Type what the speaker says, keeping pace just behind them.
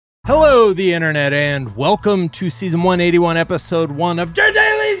Hello, the internet, and welcome to season 181, episode 1 of Your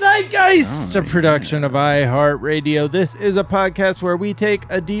Daily Zeitgeist, a production of iHeartRadio. This is a podcast where we take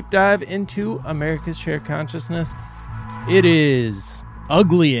a deep dive into America's shared consciousness. It is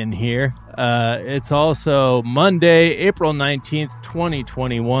ugly in here. It's also Monday, April 19th,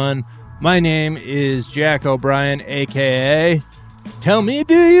 2021. My name is Jack O'Brien, a.k.a. Tell me,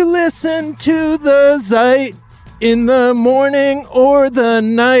 do you listen to the Zeit in the morning or the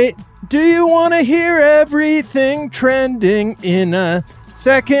night? Do you want to hear everything trending in a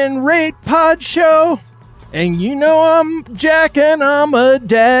second-rate pod show? And you know I'm Jack and I'm a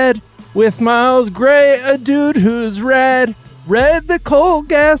dad with Miles Gray, a dude who's rad. Read the coal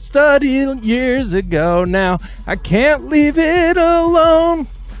gas study years ago. Now I can't leave it alone.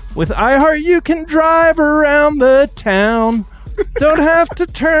 With iHeart you can drive around the town. Don't have to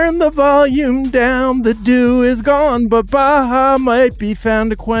turn the volume down. The dew is gone, but Baja might be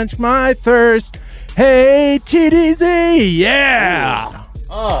found to quench my thirst. Hey, TDZ, yeah!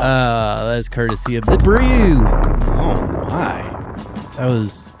 That's courtesy of The Brew. Oh, my. That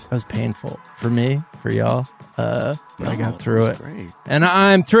was painful for me, for y'all. I got through it. Great. And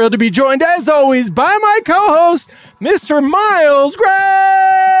I'm thrilled to be joined, as always, by my co-host, Mr. Miles Gray!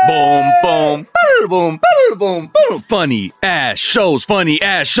 Boom, boom, boom, boom, boom, boom. Funny ass shows, funny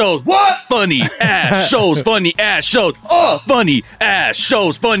ass shows. What? Funny ass shows, funny ass shows. Funny ass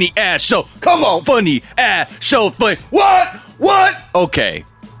shows, funny ass show. Come on, funny ass shows, funny. What? Okay.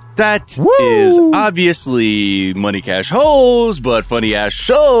 That is obviously Money Cash Hoes, but funny ass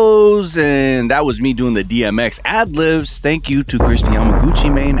shows. And that was me doing the DMX ad-libs. Thank you to Christy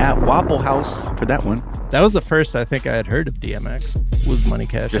Yamaguchi Main at Waffle House for that one. That was the first I think I had heard of DMX, was Money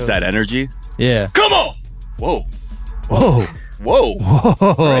Cash. Just that energy? Yeah. Come on! Whoa. Whoa.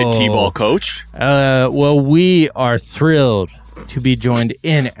 All right, T-ball coach. Well, we are thrilled to be joined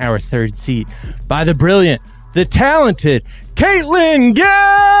in our third seat by the brilliant, the talented Caitlin Gill!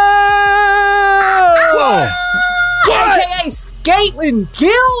 What? AKA Caitlin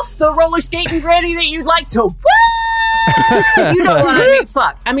Gilf, the roller skating granny that you'd like to woo! You know what I mean?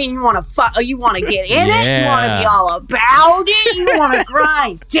 Fuck. I mean, you want to fuck. You want to get in it. You want to be all about it. You want to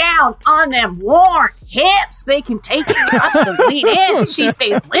grind down on them worn hips. They can take it, trust them, lean in. She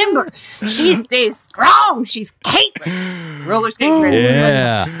stays limber. She stays strong. She's Caitlin. Roller skating granny.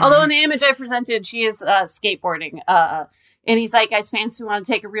 Yeah. Although in the image I presented, she is skateboarding. Any Zeitgeist fans who want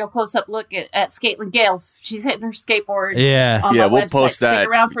to take a real close-up look at Caitlin Gale, she's hitting her skateboard. Yeah. On my we'll website. post that. Stick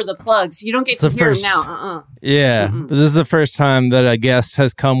around for the plugs. You don't get It's to the hear first- them now. Yeah. But this is the first time that a guest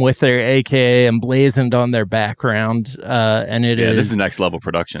has come with their AKA emblazoned on their background. And it is. This is next level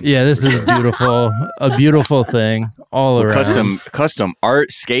production. Yeah, this is beautiful. A beautiful thing all around. Custom art,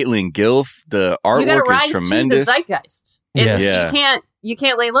 Caitlin Gilf. The You gotta artwork rise is to the tremendous. Zeitgeist. Yeah. You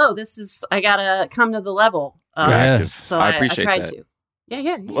can't lay low. I gotta come to the level. Yes. So I I appreciate tried that. to.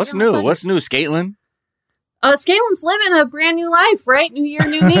 Yeah. What's you're my new? What's new, Caitlin? Scalen's living a brand new life, right? New year,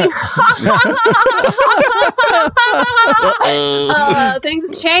 new me. Things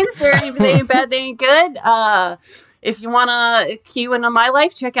have changed. They ain't bad, they ain't good. If you want to cue into my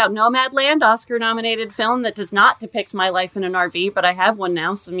life, check out Nomadland, Oscar-nominated film that does not depict my life in an RV, but I have one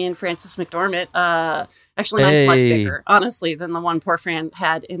now, so me and Frances McDormand. Actually, mine's much bigger, honestly, than the one poor Fran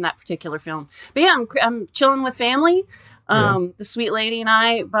had in that particular film. But yeah, I'm chilling with family. The sweet lady and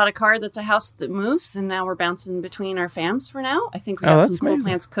I bought a car that's a house that moves, and now we're bouncing between our fams for now. I think we got some cool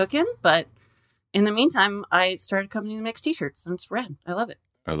plans cooking, but in the meantime, I started coming to mix t-shirts, and it's rad. I love it.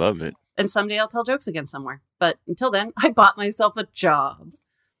 I love it. And someday I'll tell jokes again somewhere. But until then, I bought myself a job.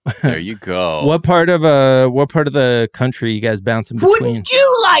 There you go. What part of the country you guys bouncing between? Wouldn't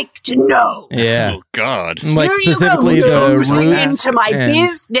you like to know? Yeah. Oh, God. Like Here specifically you go, the nosing roots into my and-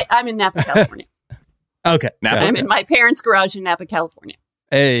 business. I'm in Napa, California. Okay. Napa. got I'm it. in my parents' garage in Napa, California.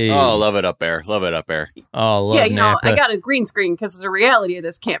 Hey. Oh, love it up there. Love it up there. Oh, love Yeah, you know, Napa. I got a green screen because the reality of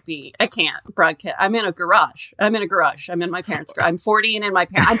this I can't broadcast. I'm in a garage. I'm in my parents' garage. I'm 40 and in my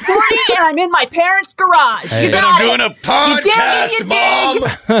parents. I'm 40 and I'm in my parents' garage. Hey. You And got I'm doing a podcast, you Mom.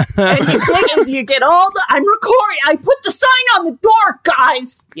 and you dig and you get all the. I'm recording. I put the sign on the door,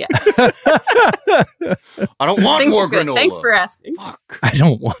 guys. Yeah. I don't want Things more are good. granola. Thanks for asking. Fuck. I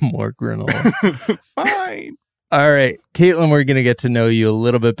don't want more granola. Fine. All right, Caitlin, we're going to get to know you a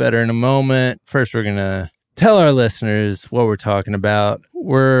little bit better in a moment. First, we're going to tell our listeners what we're talking about.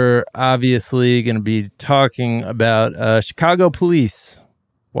 We're obviously going to be talking about Chicago police,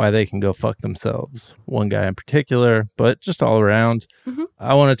 why they can go fuck themselves. One guy in particular, but just all around. Mm-hmm.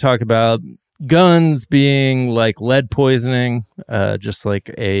 I want to talk about guns being like lead poisoning, just like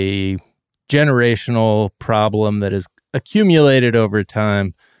a generational problem that has accumulated over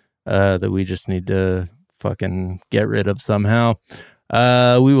time. that we just need to fucking get rid of somehow.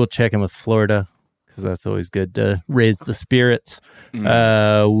 We will check in with Florida because that's always good to raise the spirits.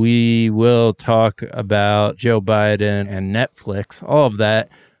 We will talk about Joe Biden and Netflix, all of that,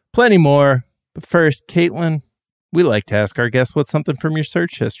 plenty more. But first, Caitlin, we like to ask our guests what's something from your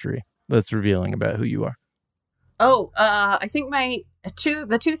search history that's revealing about who you are. Oh, I think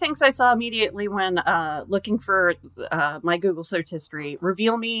the two things I saw immediately when looking for my Google search history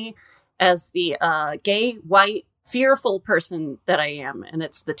reveal me as the gay, white, fearful person that I am. And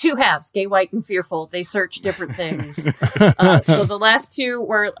it's the two halves, gay, white, and fearful. They search different things. So the last two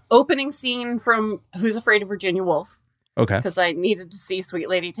were opening scene from Who's Afraid of Virginia Woolf? Okay. Because I needed to see Sweet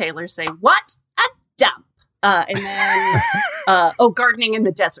Lady Taylor say, "What a dump." And then, gardening in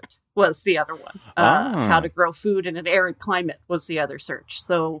the desert was the other one. How to grow food in an arid climate was the other search.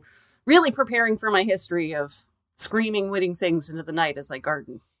 So really preparing for my history of screaming witty things into the night as I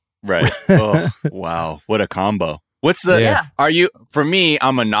garden. Right. Oh, wow. What a combo. What's the, for me,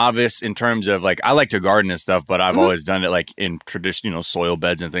 I'm a novice in terms of like, I like to garden and stuff, but I've always done it like in traditional soil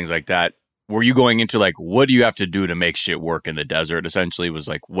beds and things like that. Were you going into like, what do you have to do to make shit work in the desert? Essentially was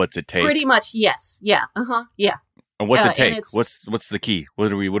like, what's it take? Pretty much. Yes. Yeah. Yeah. And what's it take? What's the key?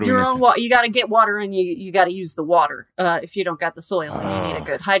 What are we missing? You got to get water and you got to use the water. If you don't got the soil, and you need a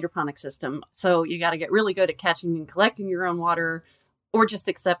good hydroponic system. So you got to get really good at catching and collecting your own water, or just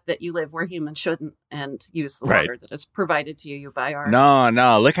accept that you live where humans shouldn't and use the water that is provided to you by our...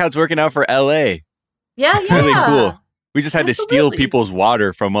 No. Look how it's working out for LA. Yeah, it's really cool. We just had to steal people's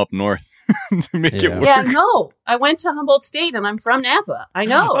water from up north to make it work. Yeah, no. I went to Humboldt State and I'm from Napa. I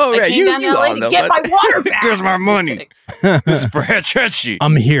know. I came down to LA to get my water back. Here's my money. This is Brad Churchy.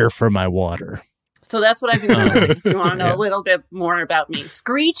 I'm here for my water. So that's what I've been doing. If you want to know a little bit more about me.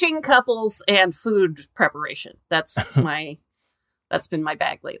 Screeching couples and food preparation. That's been my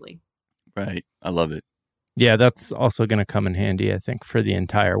bag lately. Right. I love it. Yeah, that's also going to come in handy, I think, for the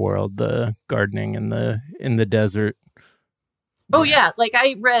entire world, the gardening in the desert. Oh, yeah. Like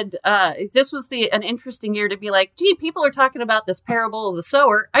I read, this was an interesting year to be like, gee, people are talking about this parable of the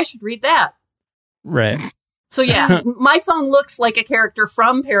sower. I should read that. Right. So, yeah, my phone looks like a character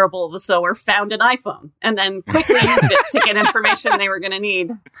from Parable of the Sower found an iPhone and then quickly used it to get information they were going to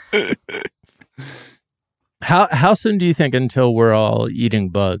need. How soon do you think until we're all eating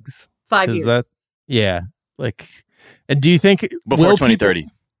bugs? 5 years. And do you think before 2030,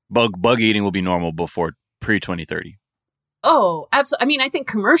 bug eating will be normal before pre-2030? Oh, absolutely. I mean, I think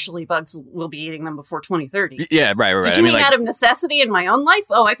commercially bugs will be eating them before 2030. Yeah, right. Did you mean out of necessity in my own life?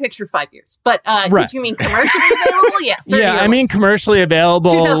 Oh, I picture 5 years. But did you mean commercially available? Yeah. Yeah, I mean commercially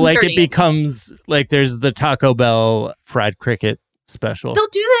available. Like it becomes like there's the Taco Bell fried cricket special. They'll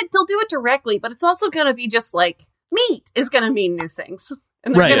do that. They'll do it directly, but it's also going to be just like meat is going to mean new things.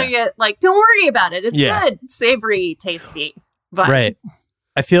 And they're going to get like, don't worry about it. It's good, savory, tasty. But right.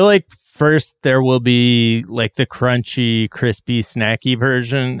 I feel like first there will be like the crunchy, crispy, snacky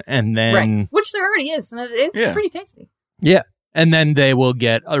version, and then which there already is, and it's pretty tasty. Yeah, and then they will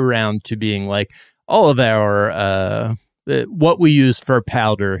get around to being like all of our what we use for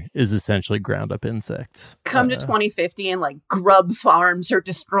powder is essentially ground up insects. Come to 2050 and like grub farms are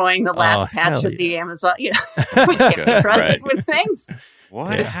destroying the last patch of the Amazon. You know, we can't be trusted with things.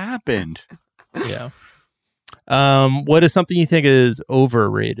 What happened? Yeah. What is something you think is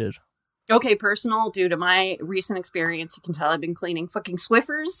overrated? Okay, personal. Due to my recent experience, you can tell I've been cleaning. Fucking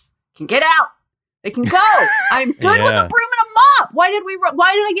Swiffers can get out. They can go. I'm good with a broom and a mop. Why did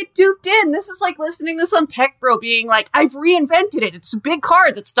I get duped in? This is like listening to some tech bro being like, I've reinvented it. It's a big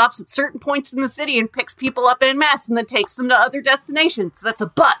car that stops at certain points in the city and picks people up en masse and then takes them to other destinations. That's a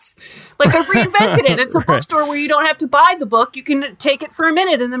bus. Like, I've reinvented it. It's a bookstore where you don't have to buy the book. You can take it for a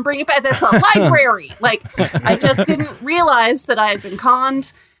minute and then bring it back. That's a library. Like, I just didn't realize that I had been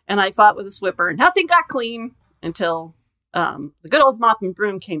conned, and I fought with a Swiffer and nothing got clean until the good old mop and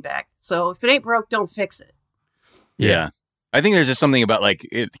broom came back. So if it ain't broke, don't fix it. Yeah. I think there's just something about like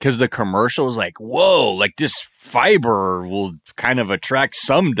because the commercial is like, whoa, like this fiber will kind of attract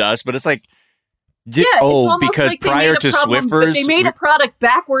some dust, but it's like, it's almost because like prior to Swiffers, they made a product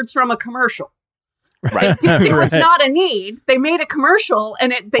backwards from a commercial. Right. There was not a need. They made a commercial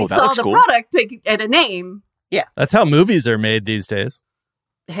and they saw the product and a name. Yeah. That's how movies are made these days.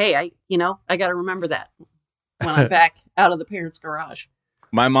 Hey, I got to remember that when I'm back out of the parents' garage.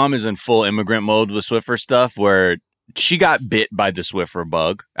 My mom is in full immigrant mode with Swiffer stuff where she got bit by the Swiffer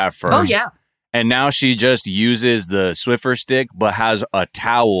bug at first. Oh, yeah. And now she just uses the Swiffer stick, but has a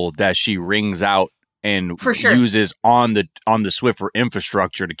towel that she wrings out and uses on the Swiffer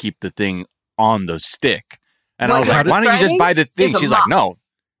infrastructure to keep the thing on the stick. And I was like, why don't you just buy the thing? She's like, no.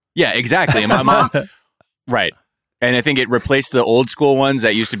 Yeah, exactly. And my mom, right. And I think it replaced the old school ones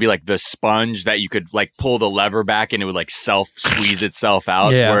that used to be like the sponge that you could like pull the lever back and it would like self squeeze itself out.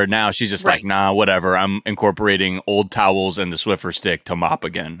 Yeah. Where now she's just like, nah, whatever. I'm incorporating old towels and the Swiffer stick to mop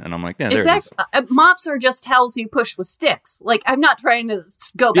again. And I'm like, yeah, there Exactly. Mops are just towels you push with sticks. Like, I'm not trying to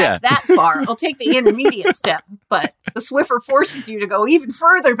go back that far. I'll take the intermediate step, but the Swiffer forces you to go even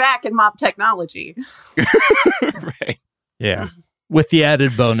further back in mop technology. Right. Yeah. With the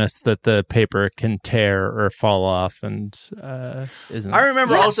added bonus that the paper can tear or fall off and isn't. I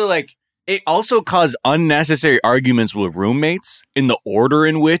remember also like it also caused unnecessary arguments with roommates in the order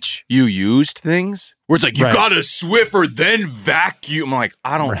in which you used things. Where it's like, you got a Swiffer, then vacuum. I'm like,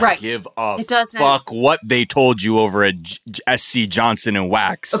 I don't give a It doesn't. fuck what they told you over at SC Johnson and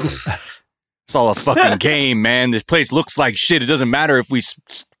Wax. It's all a fucking game, man. This place looks like shit. It doesn't matter if we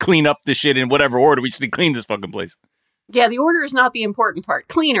clean up the shit in whatever order. We just need to clean this fucking place. Yeah, the order is not the important part.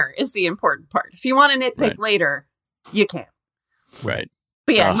 Cleaner is the important part. If you want to nitpick later, you can. Right.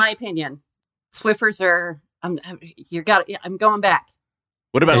 But yeah, in my opinion, Swiffers are. I'm going back.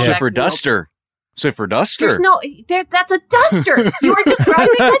 What about Swiffer Duster? Swiffer Duster. There's no. That's a duster. You were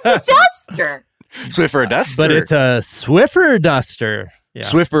describing a duster. Swiffer Duster. But it's a Swiffer Duster. Yeah.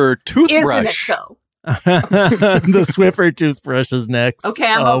 Swiffer toothbrush. Isn't it though? The Swiffer toothbrush is next. Okay,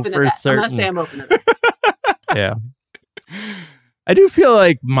 I'm open to that. I'm going to say I'm open to that. Yeah. I do feel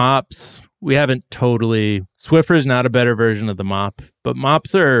like mops, we haven't totally... Swiffer is not a better version of the mop, but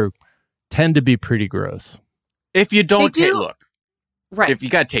mops tend to be pretty gross. If you don't look. Right. If you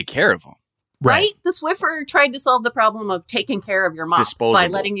got to take care of them. Right? The Swiffer tried to solve the problem of taking care of your mop by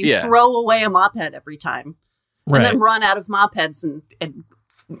letting you throw away a mop head every time. And then run out of mop heads and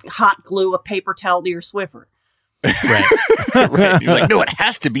hot glue a paper towel to your Swiffer. Right. Right. You're like, no, it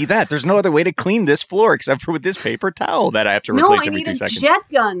has to be that. There's no other way to clean this floor except for with this paper towel that I have to replace every 2 seconds. No, I need a jet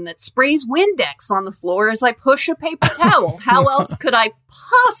gun that sprays Windex on the floor as I push a paper towel. How else could I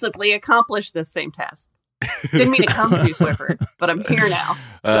possibly accomplish this same task? Didn't mean to come for you, Swiffer, but I'm here now.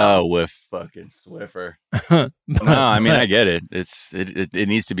 So. Oh, with fucking Swiffer. No, I mean, I get it. It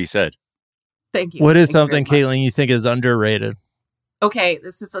needs to be said. Thank you. What is something, Caitlin, you think is underrated? Okay,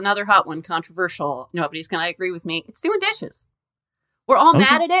 this is another hot one, controversial. Nobody's going to agree with me. It's doing dishes. We're all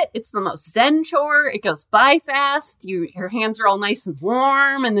mad at it. It's the most zen chore. It goes by fast. Your hands are all nice and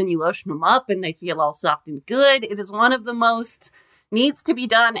warm, and then you lotion them up, and they feel all soft and good. It is one of the most needs to be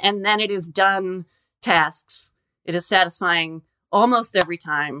done, and then it is done tasks. It is satisfying almost every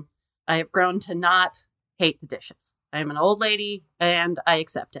time. I have grown to not hate the dishes. I am an old lady, and I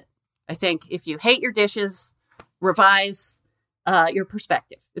accept it. I think if you hate your dishes, revise your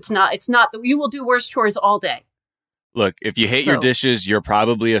perspective. It's not that you will do worse chores all day. Look, if you hate your dishes, you're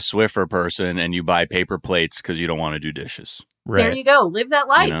probably a Swiffer person and you buy paper plates because you don't want to do dishes. Right. There you go. Live that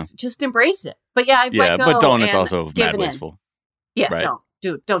life. You know? Just embrace it. But yeah, I've let go. But don't. It's also mad wasteful. Yeah, right?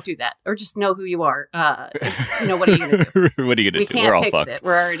 Don't do that. Or just know who you are. What are you going to do? What are you going to do? We can't fix it.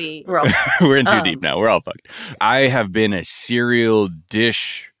 We're all we're in too deep now. We're all fucked. I have been a serial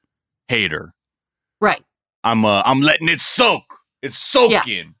dish hater. Right. I'm letting it soak. It's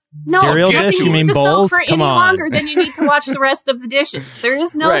soaking. Yeah. No, cereal dish? You mean bowls? For any longer than you need to watch the rest of the dishes. There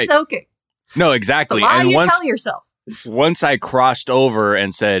is no soaking. No, exactly. The lie you tell yourself. Once I crossed over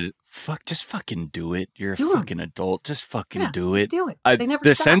and said, "Fuck, just fucking do it. You're a fucking adult. Just fucking do it." Just do it. They never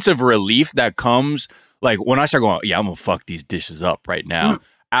the stop. sense of relief that comes, like when I start going, "Yeah, I'm gonna fuck these dishes up right now."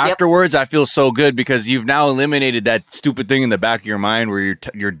 Afterwards, I feel so good because you've now eliminated that stupid thing in the back of your mind where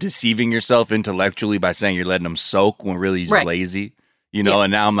you're deceiving yourself intellectually by saying you're letting them soak when really you're just lazy. You know,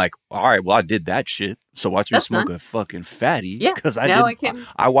 and now I'm like, all right, well, I did that shit. So watch me smoke a fucking fatty. Yeah, because I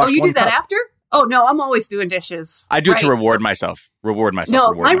Oh, watched you one do that cup. after? Oh, no, I'm always doing dishes. I do it to reward myself.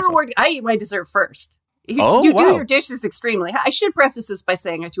 No, I eat my dessert first. You do your dishes extremely high. I should preface this by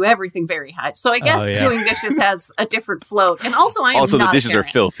saying I do everything very high. So I guess doing dishes has a different float. And also, the dishes are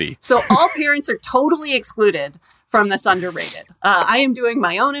filthy. So all parents are totally excluded from this underrated. I am doing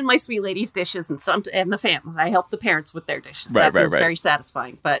my own and my sweet lady's dishes and the families. I help the parents with their dishes. That feels very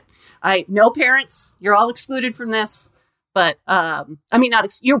satisfying. But no parents, you're all excluded from this. But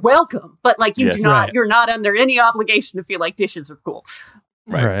you're welcome. But like you're not under any obligation to feel like dishes are cool.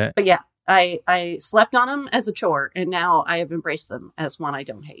 Right. But yeah. I slept on them as a chore, and now I have embraced them as one I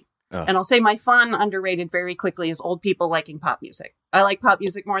don't hate. And I'll say my fun underrated very quickly is old people liking pop music. I like pop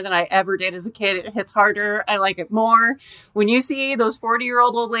music more than I ever did as a kid. It hits harder. I like it more. When you see those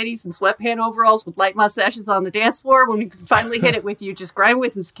 40-year-old old ladies in sweatpant overalls with light mustaches on the dance floor, when we can finally hit it with you, just grind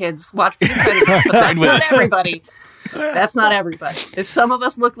with us, kids. Watch for the predators. But that's not everybody. That's not everybody. If some of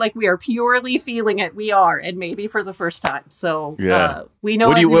us look like we are purely feeling it, we are, and maybe for the first time. So we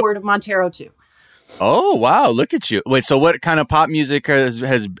know every word of Montero too. Oh wow! Look at you. Wait, so what kind of pop music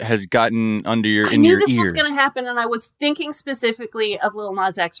has gotten under your I in knew your this ear? was going to happen, and I was thinking specifically of Lil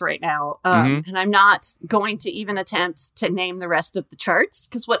Nas X right now. And I'm not going to even attempt to name the rest of the charts,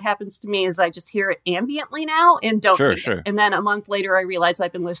 because what happens to me is I just hear it ambiently now and don't hate it. And then a month later, I realize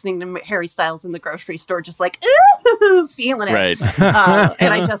I've been listening to Harry Styles in the grocery store, just like, ooh, feeling it. Right.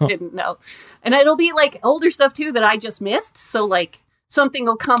 And I just didn't know. And it'll be like older stuff too that I just missed. So like, something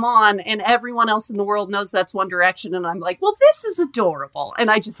will come on and everyone else in the world knows that's One Direction. And I'm like, well, this is adorable. And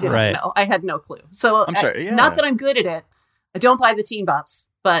I just didn't know. I had no clue. So I'm sorry, not that I'm good at it. I don't buy the teen bops,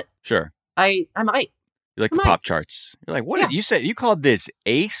 but I might. You like the pop charts. You're like, what did you say? You called this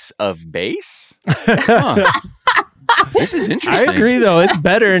Ace of Base? Huh. This is interesting. I agree, though. It's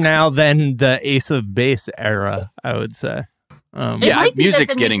better now than the Ace of Base era, I would say.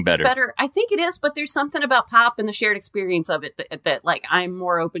 Music's getting better. I think it is, but there's something about pop and the shared experience of it that like I'm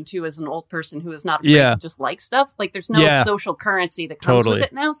more open to as an old person who is not afraid to just like stuff. Like there's no social currency that comes with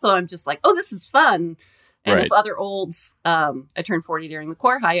it now, so I'm just like, oh, this is fun. And if other olds, I turned 40 during the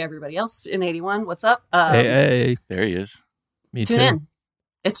core. Hi, everybody else in 81. What's up? Hey, there he is. Me tune too. In.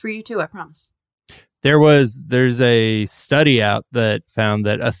 It's for you too, I promise. There's a study out that found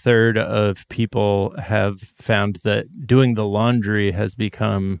that a third of people have found that doing the laundry has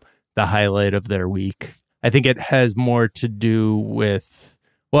become the highlight of their week. I think it has more to do with,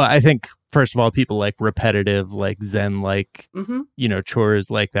 well, I think first of all, people like repetitive, like Zen, like, chores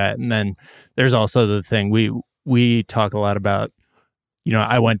like that. And then there's also the thing we talk a lot about.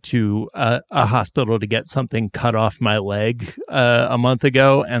 I went to a hospital to get something cut off my leg a month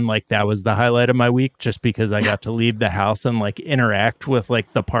ago. And like, that was the highlight of my week just because I got to leave the house and like interact with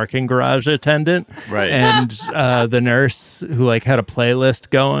like the parking garage attendant. Right. And the nurse who like had a playlist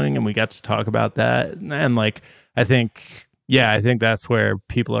going and we got to talk about that. And like, I think that's where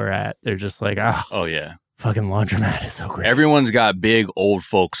people are at. They're just like, oh yeah, fucking laundromat is so great. Everyone's got big old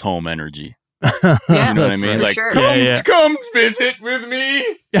folks home energy. Yeah, you know what I mean? Right. Like, Sure. come visit with me.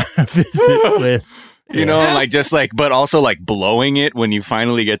 Visit with. You know, like just like, but also like blowing it when you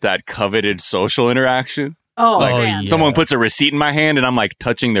finally get that coveted social interaction. Oh, like man. Someone puts a receipt in my hand and I'm like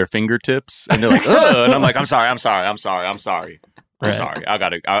touching their fingertips and they're like, ugh. And I'm like, I'm sorry. I'm sorry. I'm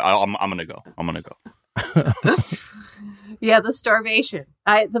going to go. Yeah, the starvation.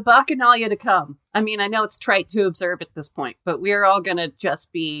 The Bacchanalia to come. I mean, I know it's trite to observe at this point, but we're all going to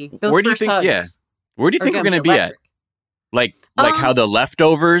just be those Where do you first think? hugs. Yeah. Where do you think we're going to be at? Like how the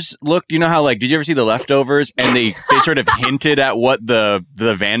Leftovers looked. You know how did you ever see the Leftovers? And they sort of hinted at what the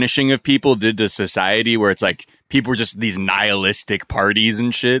vanishing of people did to society, where it's like people were just these nihilistic parties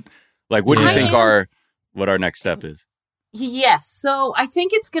and shit. Like, what do you think what our next step is? Yes. So I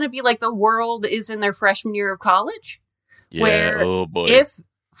think it's going to be like the world is in their freshman year of college. Yeah, where oh boy. If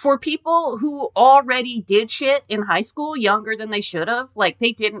for people who already did shit in high school younger than they should have, like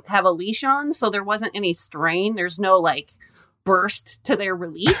they didn't have a leash on, so there wasn't any strain. There's no like burst to their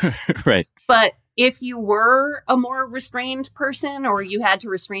release. Right. But if you were a more restrained person or you had to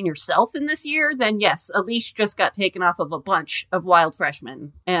restrain yourself in this year, then yes, a leash just got taken off of a bunch of wild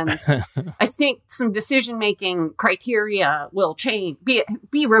freshmen. And I think some decision-making criteria will change,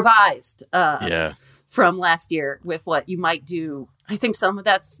 be revised. From last year with what you might do. I think some of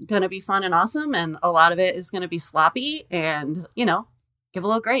that's going to be fun and awesome. And a lot of it is going to be sloppy and, give a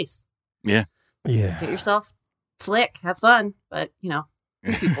little grace. Yeah. Yeah. Get yourself slick, have fun, but,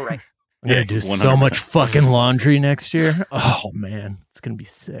 treat people right. I'm going to do 100%. so much fucking laundry next year. Oh, man. It's going to be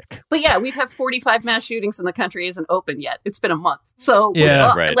sick. But yeah, we've had 45 mass shootings and the country isn't open yet. It's been a month. So,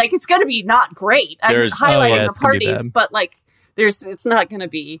 right. like, it's going to be not great. I'm highlighting the parties, but, like, it's not going to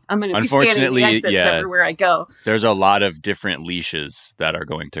be, I'm going to be scanning the exits everywhere I go. There's a lot of different leashes that are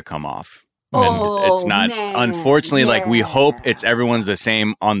going to come off. Oh, and it's not, unfortunately, like we hope everyone's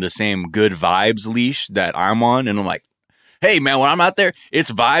on the same good vibes leash that I'm on. And I'm like, hey man, when I'm out there,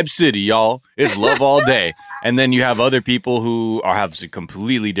 it's Vibe City, y'all. It's love all day. And then you have other people who have a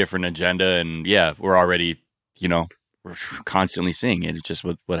completely different agenda. And yeah, we're already, we're constantly seeing it. It's just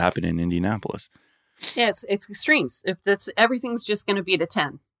what happened in Indianapolis. Yeah, it's extremes. Everything's just going to be to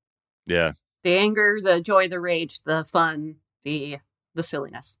 10. Yeah. The anger, the joy, the rage, the fun, the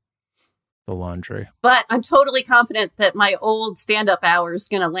silliness. the laundry. But I'm totally confident that my old stand-up hour is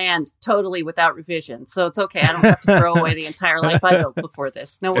going to land totally without revision. So it's okay. I don't have to throw away the entire life I built before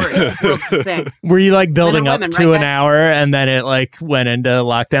this. No worries. The world's the same. Were you like building up women, to right, an hour and then it like went into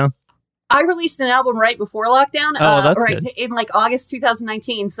lockdown? I released an album right before lockdown. That's right good. in like August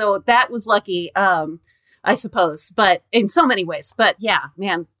 2019. So that was lucky, I suppose. But in so many ways. But yeah,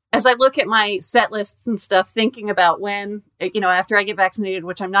 man. As I look at my set lists and stuff, thinking about when, after I get vaccinated,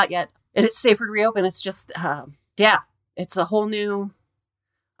 which I'm not yet, and it's safer to reopen, it's just, it's a whole new,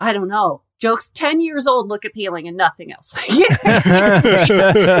 I don't know. Jokes 10 years old look appealing and nothing else. It's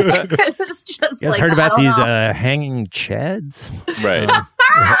just you guys heard about these hanging chads? Right.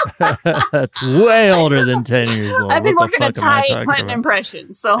 That's way older than 10 years old. I've been What the working a fuck am I tight talking Clinton about?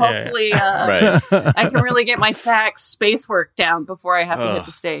 impression, so hopefully Right. I can really get my sax space work down before I have to hit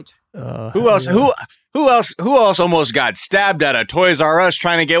the stage. Who else? Who else almost got stabbed at a Toys R Us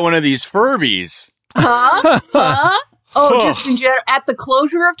trying to get one of these Furbies? Huh? Oh, just in general, at the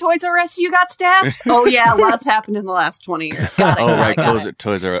closure of Toys R Us, you got stabbed? Oh, yeah, lots happened in the last 20 years. Got it. Oh, right, got it.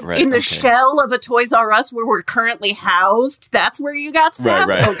 Toys R Us. Right. In the okay. shell of a Toys R Us where we're currently housed, that's where you got stabbed?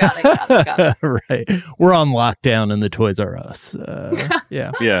 Right. Oh, got it. Right. We're on lockdown in the Toys R Us.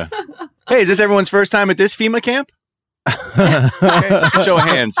 Yeah. Yeah. Hey, is this everyone's first time at this FEMA camp? Okay, just a show of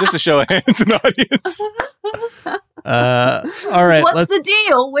hands. Just a show of hands in the audience. All right. What's the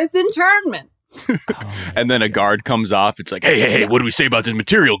deal with internment? And then a guard comes off. It's like, hey, what do we say about this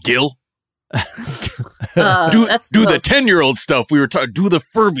material, Gil? Do the 10-year-old stuff we were talking. Do the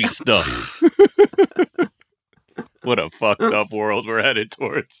Furby stuff. What a fucked up world we're headed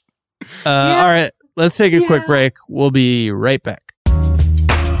towards. All right. Let's take a quick break. We'll be right back.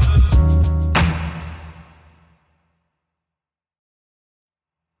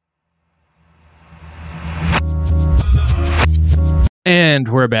 And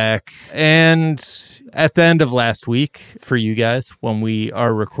we're back. And at the end of last week, for you guys, when we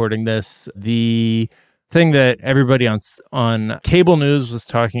are recording this, the thing that everybody on cable news was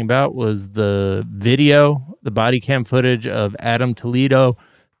talking about was the video, the body cam footage of Adam Toledo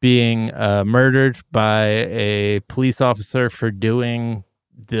being murdered by a police officer for doing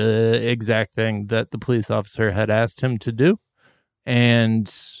the exact thing that the police officer had asked him to do.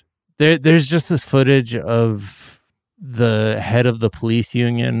 And there's just this footage of the head of the police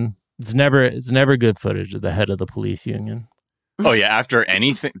union. It's never good footage of the head of the police union. Oh yeah, after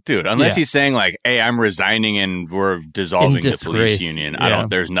anything, dude. Unless he's saying like, "Hey, I'm resigning and we're dissolving the police union."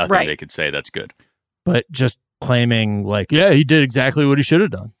 There's nothing they could say that's good. But just claiming like, yeah, he did exactly what he should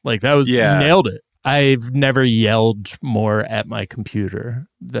have done. Like that was he nailed it. I've never yelled more at my computer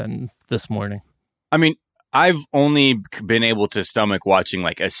than this morning. I mean, I've only been able to stomach watching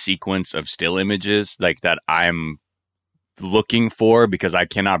like a sequence of still images like that I'm looking for, because I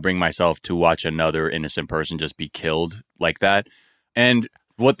cannot bring myself to watch another innocent person just be killed like that. And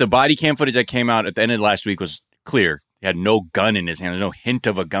what the body cam footage that came out at the end of last week was clear. He had no gun in his hand. There's no hint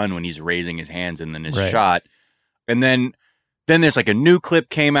of a gun when he's raising his hands and then is shot. And then there's like a new clip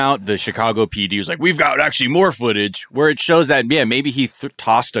came out. The Chicago PD was like, we've got actually more footage where it shows that, maybe he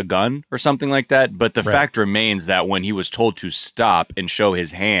tossed a gun or something like that. But the fact remains that when he was told to stop and show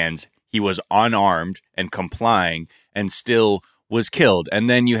his hands, he was unarmed and complying and still was killed. And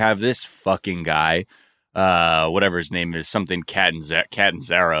then you have this fucking guy, whatever his name is, something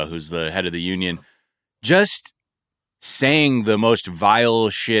Catanzara, who's the head of the union, just saying the most vile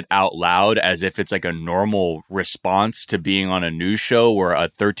shit out loud as if it's like a normal response to being on a news show where a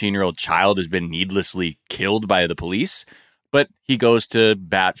 13-year-old child has been needlessly killed by the police. But he goes to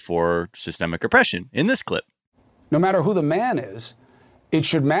bat for systemic oppression in this clip. No matter who the man is, it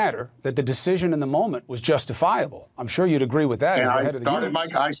should matter that the decision in the moment was justifiable. I'm sure you'd agree with that. And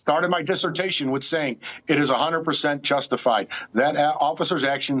I started my dissertation with saying it is 100% justified. That officer's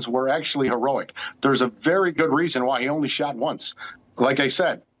actions were actually heroic. There's a very good reason why he only shot once. Like I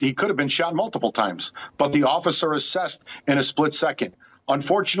said, he could have been shot multiple times, but the officer assessed in a split second.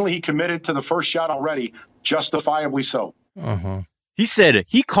 Unfortunately, he committed to the first shot already, justifiably so. He said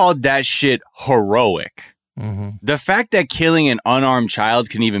he called that shit heroic. The fact that killing an unarmed child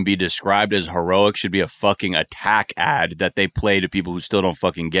can even be described as heroic should be a fucking attack ad that they play to people who still don't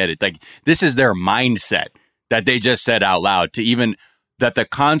fucking get it. Like, this is their mindset that they just said out loud, to even that the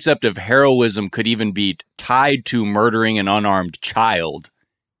concept of heroism could even be tied to murdering an unarmed child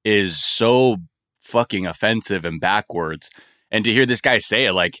is so fucking offensive and backwards. And to hear this guy say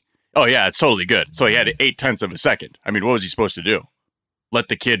it like, oh yeah, it's totally good. So he had 0.8 of a second. I mean, what was he supposed to do? Let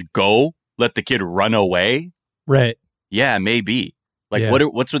the kid go? Let the kid run away? Right. Yeah, maybe. Like,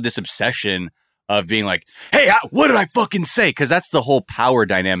 what's with this obsession of being like, hey, what did I fucking say? Because that's the whole power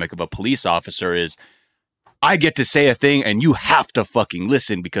dynamic of a police officer is I get to say a thing and you have to fucking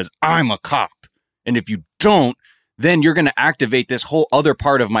listen because I'm a cop. And if you don't, then you're going to activate this whole other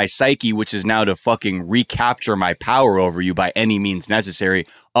part of my psyche, which is now to fucking recapture my power over you by any means necessary,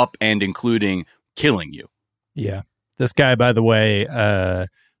 up and including killing you. Yeah. This guy, by the way,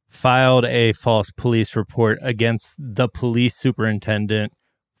 filed a false police report against the police superintendent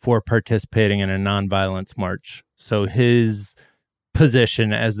for participating in a nonviolence march. So his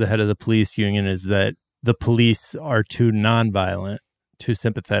position as the head of the police union is that the police are too nonviolent, too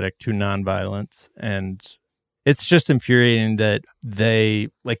sympathetic to nonviolence. And it's just infuriating that they,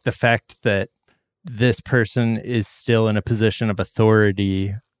 like the fact that this person is still in a position of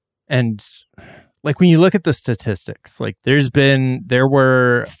authority. And like when you look at the statistics, like there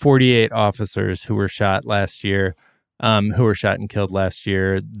were 48 officers who were shot last year, who were shot and killed last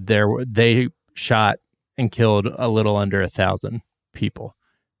year. They shot and killed a little under 1,000 people.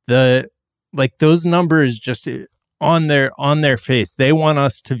 Those numbers just on their face, they want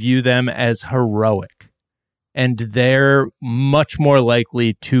us to view them as heroic, and they're much more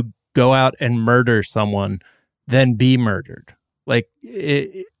likely to go out and murder someone than be murdered. Like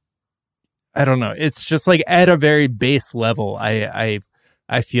I don't know. It's just like at a very base level, I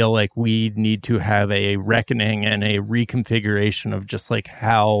feel like we need to have a reckoning and a reconfiguration of just like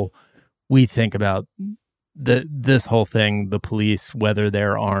how we think about this whole thing, the police, whether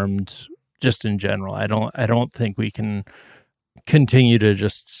they're armed, just in general. I don't think we can continue to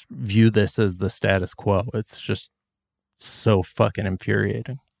just view this as the status quo. It's just so fucking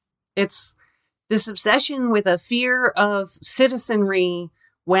infuriating. It's this obsession with a fear of citizenry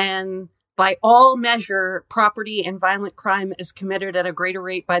when, by all measure, property and violent crime is committed at a greater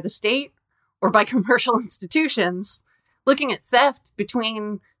rate by the state or by commercial institutions. Looking at theft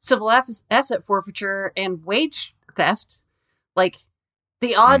between civil asset forfeiture and wage theft, like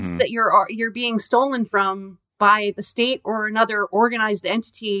the odds that you're being stolen from by the state or another organized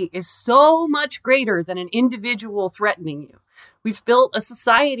entity is so much greater than an individual threatening you. We've built a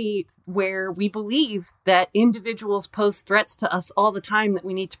society where we believe that individuals pose threats to us all the time that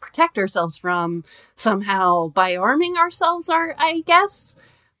we need to protect ourselves from somehow by arming ourselves, I guess,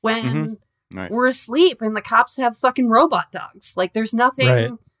 when we're asleep and the cops have fucking robot dogs. Like there's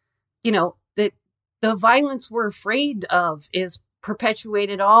nothing, that the violence we're afraid of is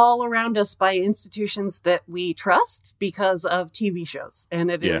perpetuated all around us by institutions that we trust because of TV shows. And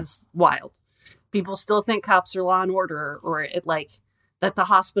it is wild. People still think cops are law and order, or that the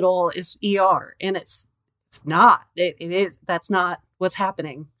hospital is ER, and it's not. It is. That's not what's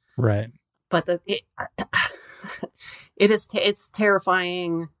happening. Right. But it's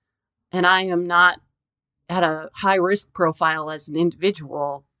terrifying, and I am not at a high risk profile as an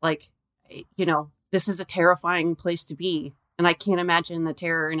individual. This is a terrifying place to be, and I can't imagine the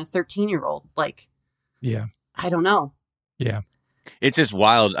terror in a 13-year-old. I don't know. Yeah. It's just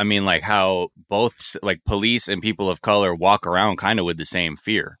wild. I mean, like how both like police and people of color walk around kind of with the same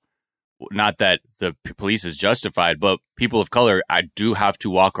fear. Not that the police is justified, but people of color, I do have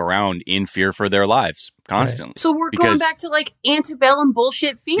to walk around in fear for their lives constantly. Right. So we're going back to like antebellum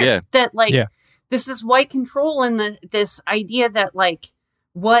bullshit fear that this is white control, and this idea that like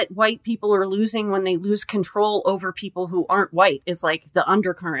what white people are losing when they lose control over people who aren't white is like the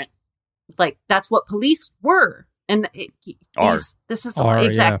undercurrent. Like that's what police were. And this is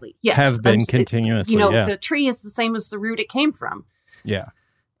exactly, yes. Have been continuously, the tree is the same as the root it came from. Yeah.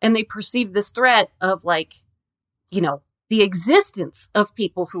 And they perceive this threat of like, the existence of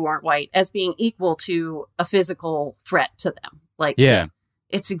people who aren't white as being equal to a physical threat to them. Like,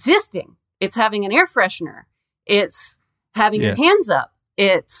 it's existing. It's having an air freshener. It's having your hands up.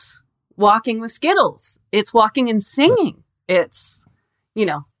 It's walking with Skittles. It's walking and singing. It's,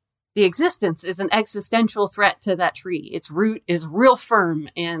 the existence is an existential threat to that tree. Its root is real firm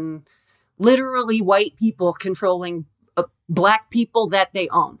in literally white people controlling black people that they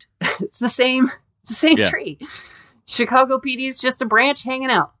owned. It's the same tree. Chicago PD is just a branch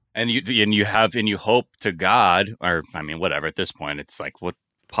hanging out. And you hope to God, or I mean, whatever. At this point, it's like what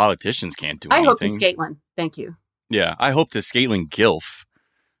politicians can't do. I hope to Scaitlin. Thank you. Yeah, I hope to Scaitlin Gilf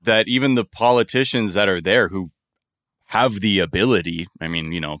that even the politicians that are there who have the ability, I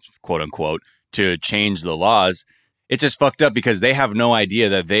mean, quote unquote, to change the laws, it's just fucked up because they have no idea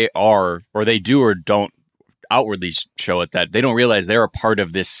that they are, or they do or don't outwardly show it, that they don't realize they're a part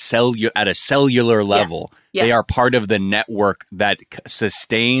of this at a cellular level. Yes. They are part of the network that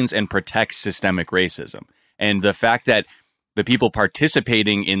sustains and protects systemic racism. And the fact that the people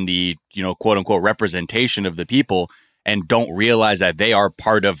participating in the, quote unquote, representation of the people and don't realize that they are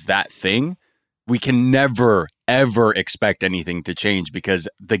part of that thing, we can never, ever expect anything to change because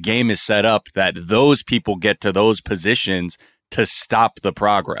the game is set up that those people get to those positions to stop the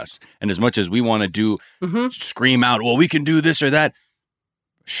progress. And as much as we want to do, scream out, well, we can do this or that,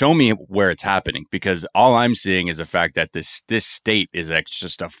 show me where it's happening, because all I'm seeing is the fact that this state is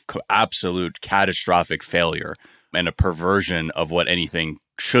just a absolute catastrophic failure and a perversion of what anything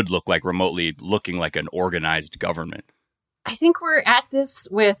should look like, remotely looking like an organized government. I think we're at this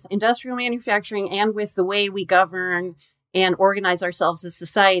with industrial manufacturing and with the way we govern and organize ourselves as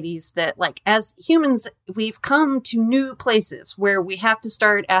societies, that like as humans, we've come to new places where we have to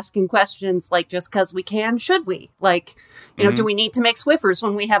start asking questions like, just because we can, should we? Like, you know, do we need to make Swiffers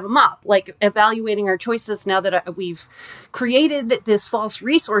when we have a mop? Like evaluating our choices now that we've created this false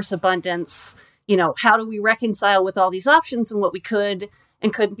resource abundance, you know, how do we reconcile with all these options and what we could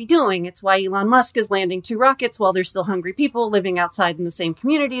and couldn't be doing? It's why Elon Musk is landing 2 rockets while there's still hungry people living outside in the same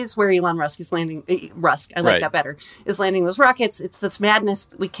communities where Elon Musk is landing. That better, is landing those rockets. It's this madness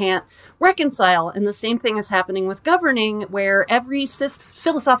that we can't reconcile. And the same thing is happening with governing, where every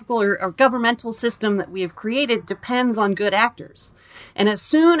philosophical or governmental system that we have created depends on good actors. And as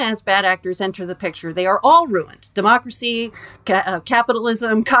soon as bad actors enter the picture, they are all ruined. Democracy,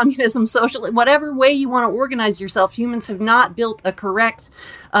 capitalism, communism, socialism, whatever way you want to organize yourself, humans have not built a correct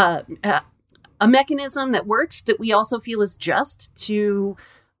a mechanism that works, that we also feel is just, to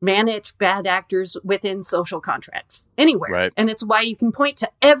manage bad actors within social contracts anywhere. Right. And it's why you can point to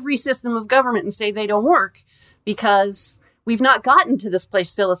every system of government and say they don't work, because we've not gotten to this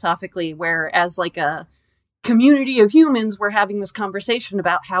place philosophically where, as like a community of humans, we're having this conversation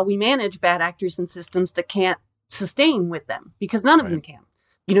about how we manage bad actors and systems that can't sustain with them, because none of them can.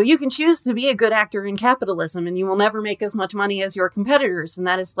 You know, you can choose to be a good actor in capitalism and you will never make as much money as your competitors. And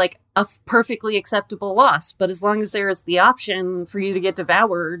that is like a perfectly acceptable loss. But as long as there is the option for you to get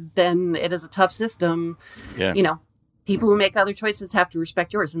devoured, then it is a tough system. Yeah. You know, people who make other choices have to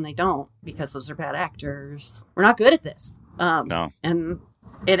respect yours, and they don't, because those are bad actors. We're not good at this. No. And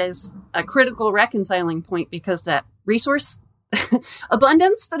it is a critical reconciling point, because that resource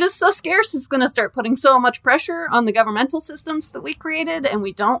abundance that is so scarce is going to start putting so much pressure on the governmental systems that we created, and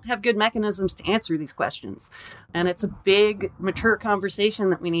we don't have good mechanisms to answer these questions. And it's a big, mature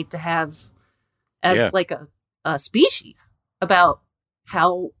conversation that we need to have as like a species about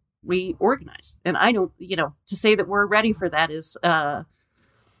how we organize. And I don't, you know, to say that we're ready for that is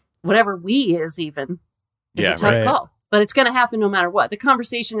whatever we is even is a tough call. But it's going to happen no matter what. The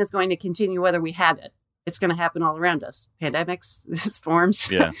conversation is going to continue whether we have it. It's going to happen all around us. Pandemics, storms.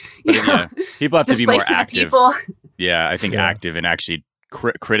 Yeah. People have to be more active. People. Yeah, I think active and actually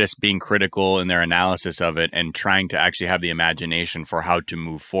being critical in their analysis of it, and trying to actually have the imagination for how to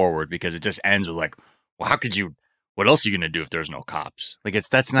move forward, because it just ends with like, well, how could you, what else are you going to do if there's no cops? Like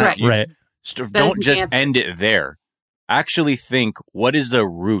that's not right. Don't just end it there. Actually think, what is the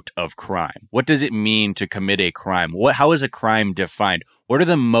root of crime? What does it mean to commit a crime? How is a crime defined? What are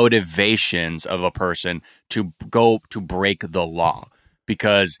the motivations of a person to go to break the law?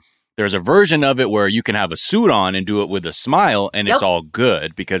 Because there's a version of it where you can have a suit on and do it with a smile and it's all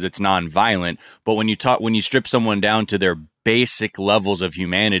good because it's nonviolent. But when you strip someone down to their basic levels of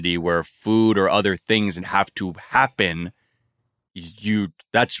humanity, where food or other things have to happen,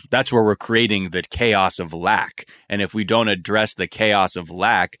 that's where we're creating the chaos of lack. And if we don't address the chaos of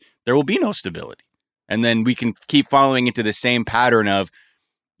lack, there will be no stability. And then we can keep following into the same pattern of,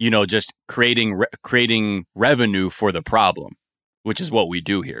 you know, just creating revenue for the problem, which is what we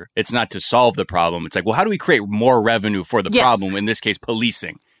do here. It's not to solve the problem. It's like, well, how do we create more revenue for the problem? In this case,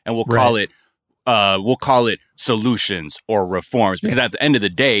 policing, and we'll call it solutions or reforms, because at the end of the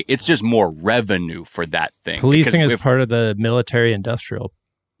day, it's just more revenue for that thing. Policing is part of the military-industrial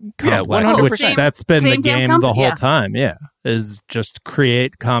complex, 100%. which that's been the game the whole time. Yeah, is just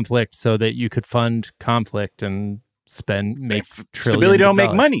create conflict so that you could fund conflict and make stability. Don't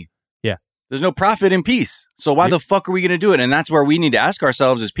make money. Yeah, there's no profit in peace. So why the fuck are we going to do it? And that's where we need to ask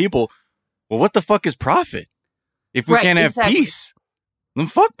ourselves as people, well, what the fuck is profit if we can't have peace? Then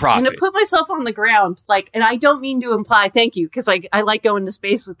fuck profit. And to put myself on the ground, and I don't mean to imply, thank you, because I like going to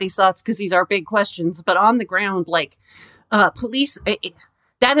space with these thoughts, because these are big questions, but on the ground, police,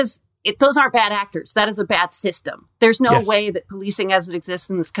 those aren't bad actors. That is a bad system. There's no way that policing as it exists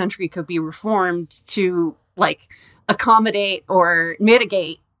in this country could be reformed to accommodate or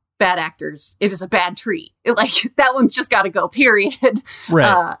mitigate bad actors. It is a bad tree. That one's just got to go, period.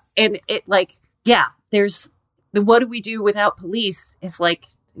 Right. And there's what do we do without police? It's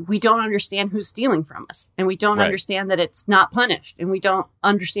we don't understand who's stealing from us, and we don't understand that it's not punished, and we don't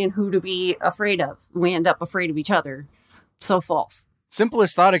understand who to be afraid of. We end up afraid of each other. So false.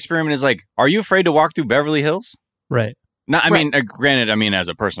 simplest thought experiment is like, are you afraid to walk through Beverly Hills? Right. Not, I Right. mean, granted, I mean, as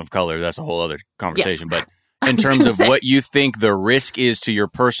a person of color, that's a whole other conversation. Yes. But in was terms gonna of say. what you think the risk is to your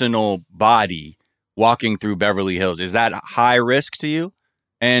personal body walking through Beverly Hills, is that high risk to you?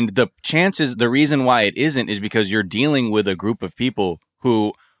 And the chances, the reason why it isn't is because you're dealing with a group of people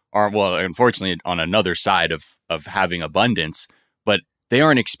who are, well, unfortunately, on another side of having abundance, but they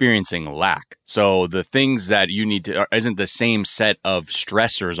aren't experiencing lack. So the things that you need to isn't the same set of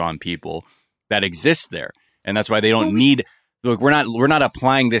stressors on people that exist there. And that's why they don't need, look, we're not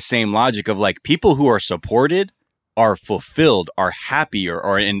applying this same logic of like people who are supported are fulfilled, are happy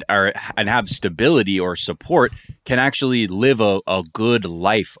and have stability or support can actually live a good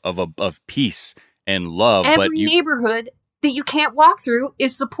life of peace and love. Every But you, neighborhood that you can't walk through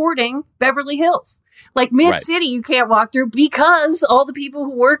is supporting Beverly Hills. Like Mid-City, you can't walk through because all the people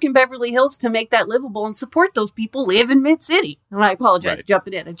who work in Beverly Hills to make that livable and support those people live in Mid-City. And I apologize Right.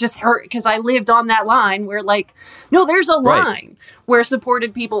 jumping in. It just hurt because I lived on that line where like, no, there's a Right. line where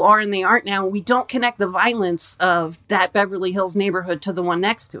supported people are and they aren't now. We don't connect the violence of that Beverly Hills neighborhood to the one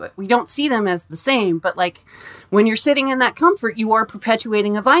next to it. We don't see them as the same, but like when you're sitting in that comfort, you are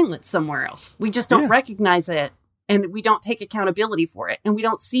perpetuating a violence somewhere else. We just don't recognize it. And we don't take accountability for it. And we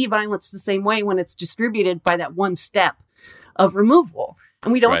don't see violence the same way when it's distributed by that one step of removal.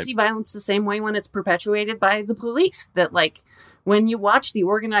 And we don't Right. see violence the same way when it's perpetuated by the police. That like when you watch the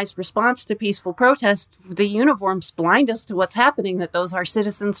organized response to peaceful protest, the uniforms blind us to what's happening, that those are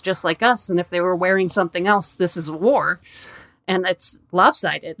citizens just like us. And if they were wearing something else, this is a war. And it's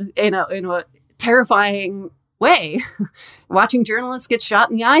lopsided in a terrifying way. Watching journalists get shot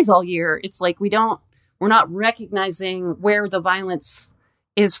in the eyes all year, it's like we're not recognizing where the violence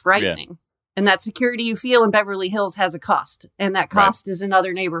is frightening. And that security you feel in Beverly Hills has a cost. And that cost is in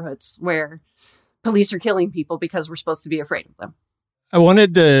other neighborhoods where police are killing people because we're supposed to be afraid of them. I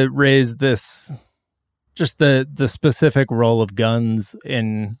wanted to raise this, just the specific role of guns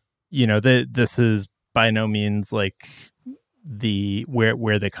in, this is by no means like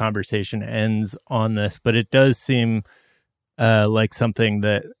where the conversation ends on this, but it does seem like something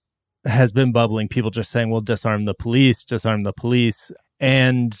that has been bubbling. People just saying, well, disarm the police.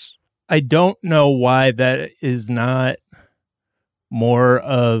 And I don't know why that is not more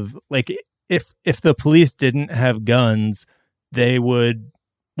of like, if the police didn't have guns, they would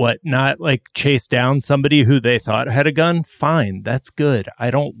not like chase down somebody who they thought had a gun. Fine. That's good. I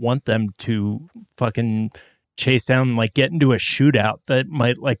don't want them to fucking chase down, like get into a shootout that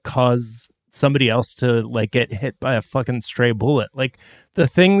might like cause somebody else to like get hit by a fucking stray bullet. Like the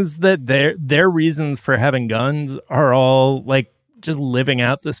things that their reasons for having guns are all like just living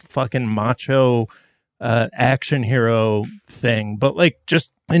out this fucking macho action hero thing. But like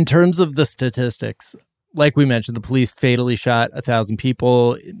just in terms of the statistics, like we mentioned, the police fatally shot 1,000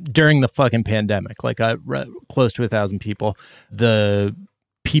 people during the fucking pandemic, like close to 1,000 people. The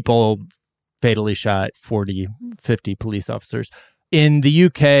people fatally shot 40, 50 police officers. In the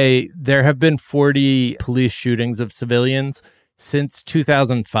UK, there have been 40 police shootings of civilians since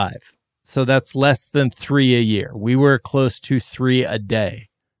 2005. So that's less than 3 a year. We were close to 3 a day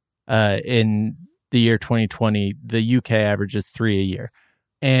in the year 2020. The UK averages 3 a year.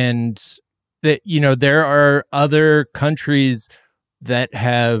 And that, there are other countries that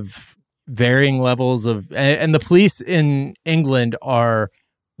have varying levels of, and the police in England are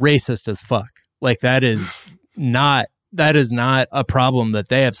racist as fuck. Like that is not a problem that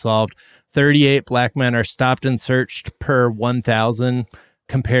they have solved. 38 black men are stopped and searched per 1,000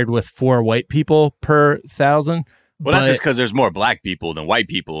 compared with 4 white people per 1,000. well, that's just because there's more black people than white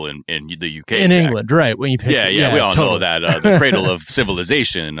people in the UK. In Jack. England, right. When you pick, Yeah, we all totally. know that. The cradle of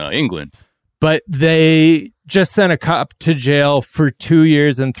civilization, England. But they just sent a cop to jail for 2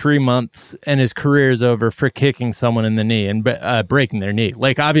 years and 3 months, and his career is over for kicking someone in the knee and breaking their knee.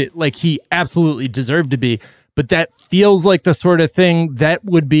 Like he absolutely deserved to be. But that feels like the sort of thing that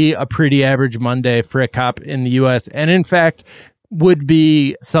would be a pretty average Monday for a cop in the U.S. And in fact, would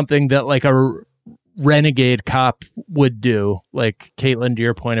be something that like a renegade cop would do. Like Caitlin, to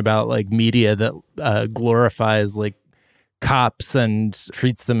your point about like media that glorifies like cops and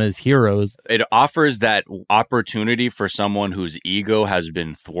treats them as heroes. It offers that opportunity for someone whose ego has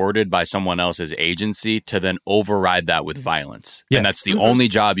been thwarted by someone else's agency to then override that with violence. Yes. And that's the only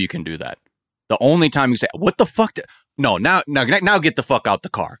job you can do that. The only time you say, what the fuck? No, now get the fuck out the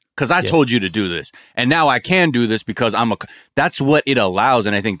car because I told you to do this. And now I can do this because that's what it allows.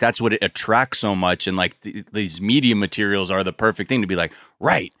 And I think that's what it attracts so much. And like these media materials are the perfect thing to be like,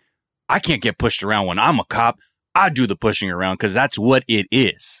 right, I can't get pushed around when I'm a cop. I do the pushing around because that's what it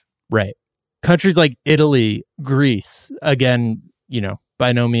is. Right. Countries like Italy, Greece, again,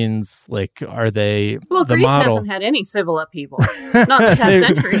 by no means like are they Well, the Greece model. hasn't had any civil upheaval, not the past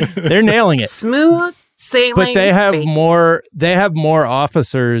century. They're nailing it. Smooth sailing. But they have great. more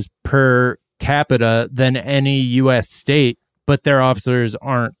officers per capita than any U.S. state, but their officers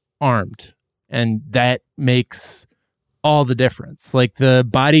aren't armed. And that makes all the difference. Like the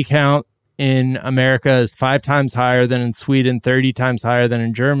body count in America is 5 times higher than in Sweden, 30 times higher than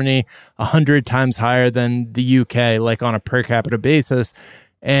in Germany, 100 times higher than the UK, like on a per capita basis.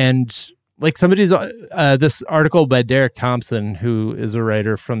 And like this article by Derek Thompson, who is a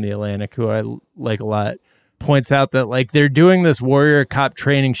writer from The Atlantic, who I like a lot, points out that like they're doing this warrior cop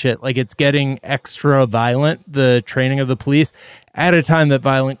training shit. Like it's getting extra violent, the training of the police, at a time that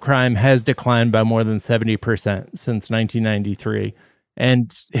violent crime has declined by more than 70% since 1993.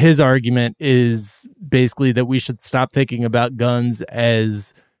 And his argument is basically that we should stop thinking about guns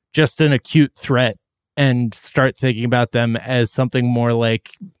as just an acute threat and start thinking about them as something more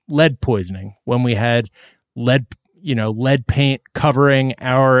like lead poisoning. When we had lead paint covering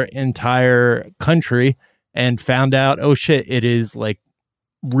our entire country and found out, oh shit, it is like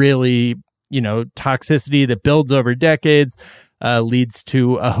really, toxicity that builds over decades, leads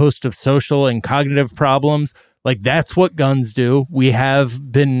to a host of social and cognitive problems. Like that's what guns do. We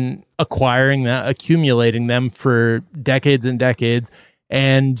have been accumulating them for decades and decades,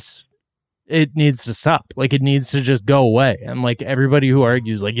 and it needs to stop. Like it needs to just go away. And like everybody who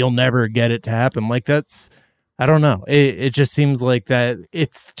argues like you'll never get it to happen, like that's, I don't know. It just seems like that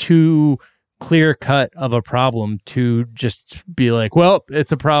it's too clear cut of a problem to just be like, well,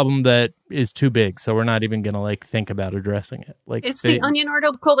 it's a problem that is too big, so we're not even gonna like think about addressing it. Like it's the Onion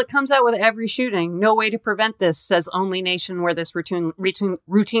article that comes out with every shooting. No way to prevent this, says only nation where this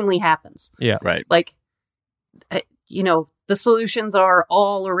routinely happens. Yeah, Right. Like, the solutions are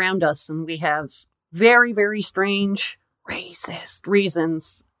all around us, and we have very, very strange, racist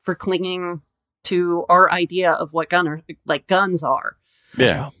reasons for clinging to our idea of what guns are.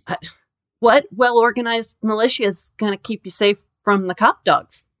 Yeah. What well-organized militia is going to keep you safe from the cop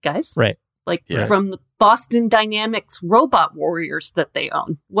dogs, guys? right. Like Yeah. from the Boston Dynamics robot warriors that they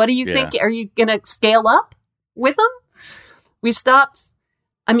own. What do you think? Are you going to scale up with them? We've stopped.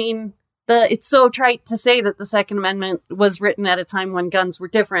 I mean, it's so trite to say that the Second Amendment was written at a time when guns were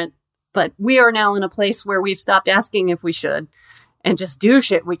different, but we are now in a place where we've stopped asking if we should and just do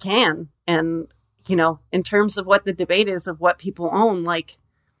shit we can. And, in terms of what the debate is of what people own, like,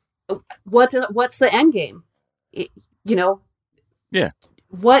 what's the end game? Yeah.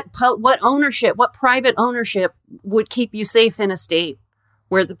 What ownership, what private ownership would keep you safe in a state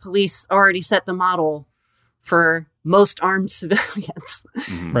where the police already set the model for most armed civilians?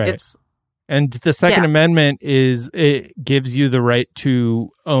 Right. And the Second Amendment it gives you the right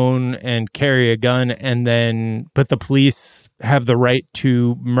to own and carry a gun, but the police have the right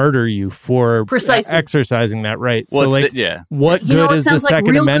to murder you for Precisely. exercising that right. What what You know, good it is the sounds like Second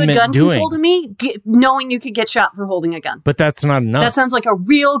real good Amendment gun doing? control to me, knowing you could get shot for holding a gun. But that's not enough. That sounds like a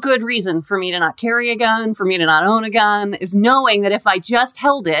real good reason for me to not carry a gun, for me to not own a gun, is knowing that if I just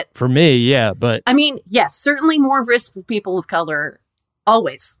held it. For me, yeah, but I mean, yes, certainly more risk for people of color.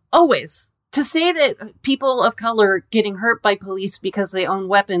 Always. To say that people of color getting hurt by police because they own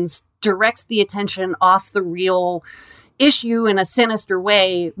weapons directs the attention off the real issue in a sinister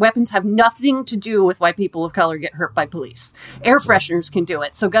way. Weapons have nothing to do with why people of color get hurt by police. Air fresheners can do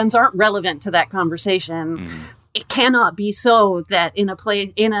it. So guns aren't relevant to that conversation. It cannot be so that in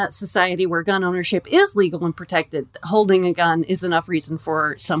a society where gun ownership is legal and protected, holding a gun is enough reason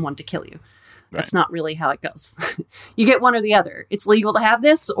for someone to kill you. That's not really how it goes. You get one or the other. It's legal to have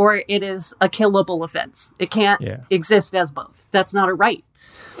this, or it is a killable offense. It can't exist as both. That's not a right.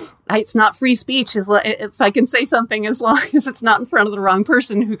 It's not free speech. If I can say something as long as it's not in front of the wrong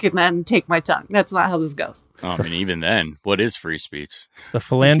person who can then take my tongue. That's not how this goes. I mean, even then, what is free speech? the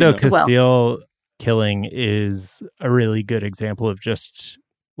Philando Castile killing is a really good example of just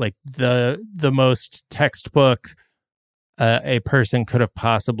like the most textbook a person could have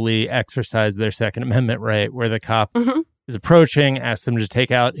possibly exercised their Second Amendment right, where the cop is approaching, asks them to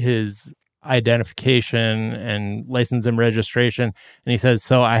take out his identification and license and registration. And he says,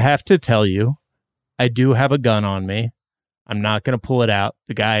 so I have to tell you, I do have a gun on me. I'm not going to pull it out.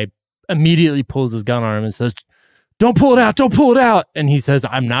 The guy immediately pulls his gun on him and says, don't pull it out. Don't pull it out. And he says,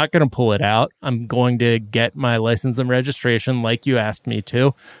 I'm not going to pull it out. I'm going to get my license and registration like you asked me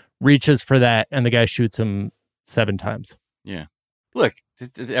to. Reaches for that. And the guy shoots him 7 times. Yeah. Look,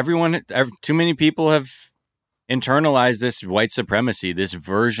 too many people have internalized this white supremacy, this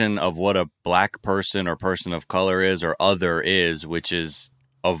version of what a black person or person of color is or other is, which is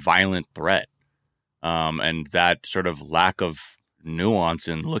a violent threat. And that sort of lack of nuance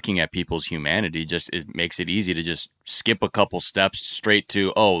in looking at people's humanity. Just it makes it easy to just skip a couple steps straight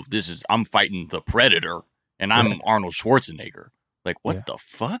to, oh, I'm fighting the Predator and I'm Arnold Schwarzenegger. Like, what the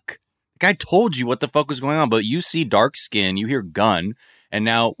fuck? The guy told you what the fuck was going on, but you see dark skin, you hear gun, and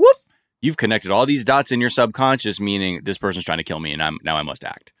now whoop, you've connected all these dots in your subconscious, meaning this person's trying to kill me, and I must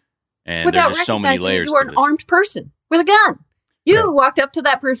act. And without there's just so many layers. You are an armed person with a gun. You walked up to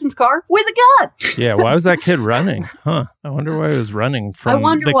that person's car with a gun. Yeah, why was that kid running? Huh? I wonder why he was running from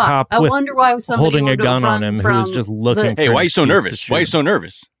the why. cop with somebody holding a gun on him who was just looking. Hey, for why are you so nervous? Why are you so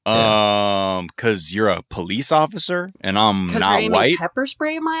nervous? Yeah. Because you're a police officer and I'm not you're aiming white. Pepper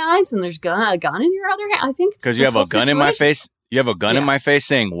spray in my eyes and there's a gun in your other hand. I think because you have a gun in my face. You have a gun in my face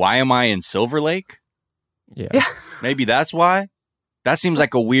saying, "Why am I in Silver Lake?" Yeah. Maybe that's why. That seems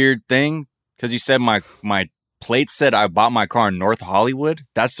like a weird thing because you said my plate said I bought my car in North Hollywood.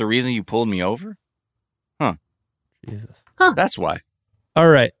 That's the reason you pulled me over? Huh. Jesus. Huh. That's why. All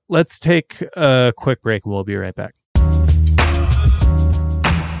right. Let's take a quick break. We'll be right back.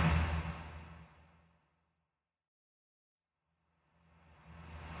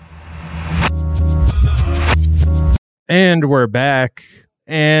 And we're back.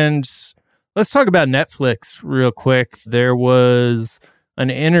 And let's talk about Netflix real quick. There was an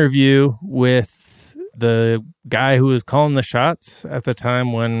interview with the guy who was calling the shots at the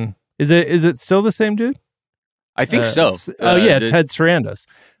time when is it still the same dude? I think so. Ted Sarandos.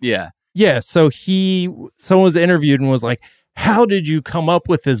 Yeah. Yeah, so someone was interviewed and was like, how did you come up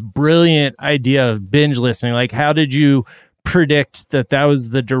with this brilliant idea of binge listening? Like, how did you predict that was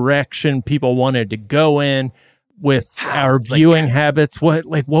the direction people wanted to go in with our viewing habits? What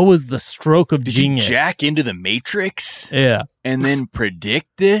was the stroke of genius? Did you jack into the Matrix? Yeah. And then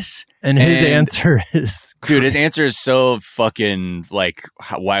predict this? And his answer is... Dude, his answer is so fucking, like,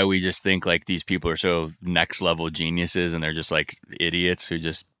 why we just think, like, these people are so next-level geniuses and they're just, like, idiots who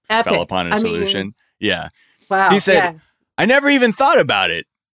just fell upon a solution. Yeah. Wow. He said, I never even thought about it.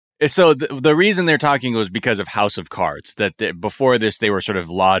 So the reason they're talking was because of House of Cards. Before this, they were sort of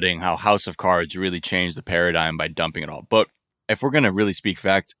lauding how House of Cards really changed the paradigm by dumping it all. But if we're going to really speak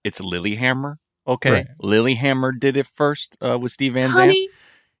facts, it's Lilyhammer. Okay. Right. Lilyhammer did it first with Steve Van Zandt. Honey,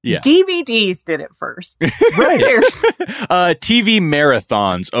 yeah. DVDs did it first. Right. TV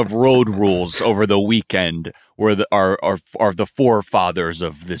marathons of Road Rules over the weekend were are the forefathers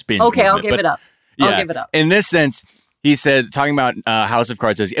of this binge movement. I'll give it up. Yeah, I'll give it up. In this sense, he said, talking about House of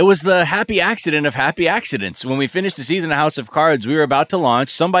Cards, says, it was the happy accident of happy accidents. When we finished the season of House of Cards, we were about to launch.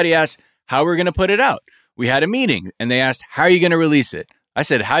 Somebody asked how we're going to put it out. We had a meeting, and they asked, how are you going to release it? I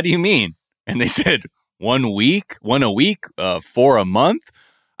said, how do you mean? And they said, 1 week, 1 a week, 4 a month.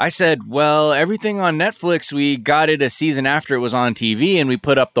 I said, well, everything on Netflix, we got it a season after it was on TV, and we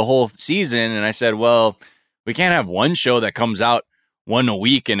put up the whole season. And I said, well, we can't have one show that comes out 1 a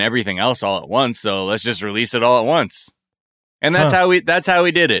week and everything else all at once. So let's just release it all at once. And that's how we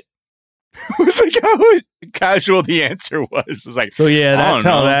did it. It was like how casual the answer was. It was like, so yeah, that's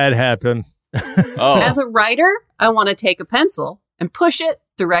how that happened. As a writer, I want to take a pencil and push it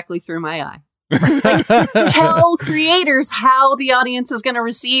directly through my eye. Like, tell creators how the audience is going to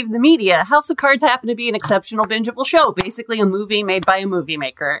receive the media. House of Cards happened to be an exceptional bingeable show, basically a movie made by a movie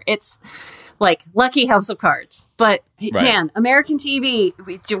maker. It's like lucky House of Cards. But man, American TV,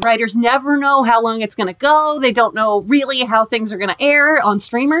 writers never know how long it's going to go. They don't know really how things are going to air on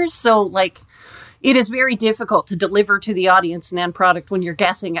streamers. So like, it is very difficult to deliver to the audience an end product when you're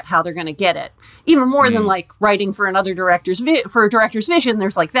guessing at how they're going to get it. Even more than like writing for another director's vision.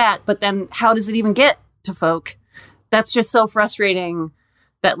 There's like that. But then how does it even get to folk? That's just so frustrating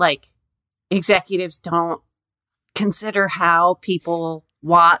that like executives don't consider how people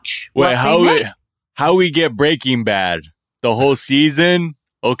watch. Wait, how we get Breaking Bad? The whole season?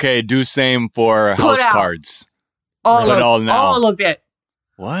 Okay, do same for House Cards. All of it.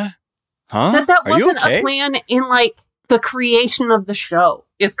 What? Huh? That wasn't a plan in like the creation of the show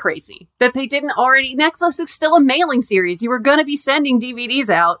is crazy. That they didn't already. Netflix is still a mailing series. You were going to be sending DVDs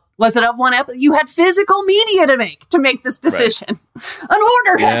out. Was it of one episode? You had physical media to make this decision. Right. An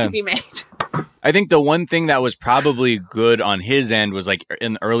order had to be made. I think the one thing that was probably good on his end was like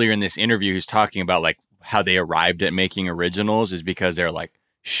earlier in this interview, he's talking about like how they arrived at making originals is because they're like,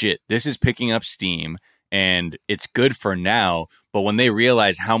 shit, this is picking up steam and it's good for now. But when they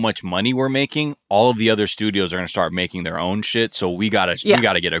realize how much money we're making, all of the other studios are going to start making their own shit. So we gotta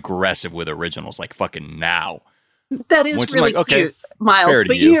get aggressive with originals like fucking now. That is really cute, Miles.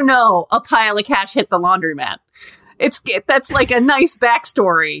 But you know, a pile of cash hit the laundromat. That's like a nice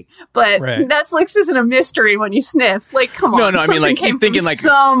backstory, but Right. Netflix isn't a mystery when you sniff. Like, come on. No, I mean, like, something you're thinking, came like,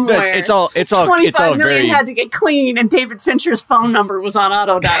 from somewhere. it's all 25 million very. had to get clean, and David Fincher's phone number was on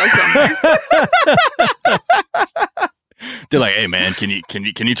auto dial somewhere. They're like, hey man, can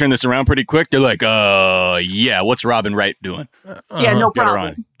you turn this around pretty quick? They're like, yeah. What's Robin Wright doing? Yeah, no Get her problem.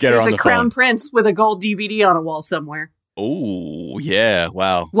 on. Get her There's on a the Crown phone. Prince with a gold DVD on a wall somewhere. Oh yeah,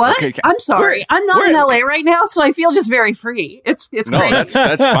 wow. What? Okay, I'm sorry. I'm not in LA right now, so I feel just very free. It's no, great. that's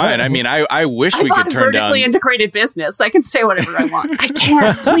fine. I mean, I wish I we bought could a turn down. vertically integrated business. I can say whatever I want. I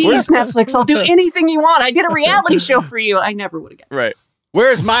can't. Please, Netflix. I'll do anything you want. I did a reality show for you. I never would have gotten. Right.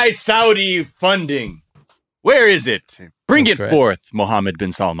 Where's my Saudi funding? Where is it? Bring That's it right. forth, Mohammed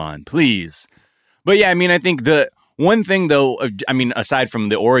bin Salman, please. But yeah, I mean, I think the one thing though, I mean, aside from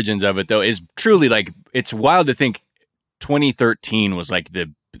the origins of it though, is truly like, it's wild to think 2013 was like the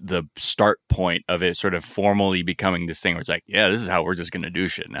start point of it sort of formally becoming this thing where it's like, yeah, this is how we're just going to do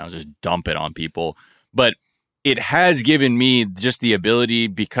shit now, just dump it on people. But it has given me just the ability,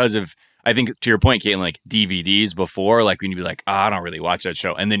 because of, I think to your point, Caitlin, like DVDs before, like when you'd be like, I don't really watch that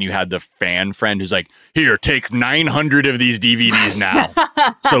show. And then you had the fan friend who's like, here, take 900 of these DVDs now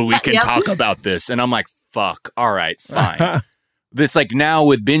so we can Yep. talk about this. And I'm like, fuck, all right, fine. This like now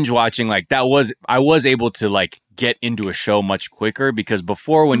with binge watching, like I was able to like get into a show much quicker, because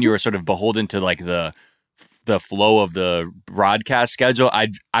before when you were sort of beholden to like the flow of the broadcast schedule,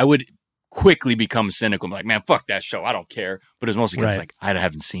 I would quickly become cynical. I'm like, man, fuck that show. I don't care. But it's mostly because Right. like I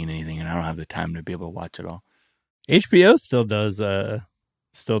haven't seen anything and I don't have the time to be able to watch it all. HBO still does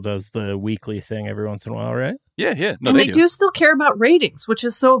the weekly thing every once in a while, right? Yeah. No, And they they do still care about ratings, which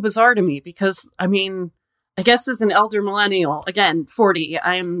is so bizarre to me because, I mean, I guess as an elder millennial, again, 40,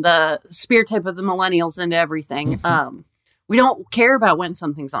 I'm the spear tip of the millennials into everything. We don't care about when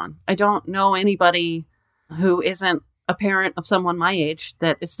something's on. I don't know anybody who isn't a parent of someone my age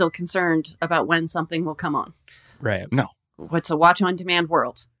that is still concerned about when something will come on. Right. What's a watch on demand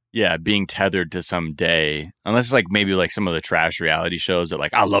world? Yeah, being tethered to some day, unless like maybe like some of the trash reality shows that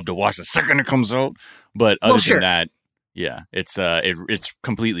like I love to watch the second it comes out. But other sure. than that, yeah, it's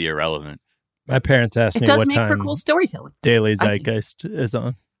completely irrelevant. My parents asked It me does what make for time cool storytelling. Daily I think. Zeitgeist is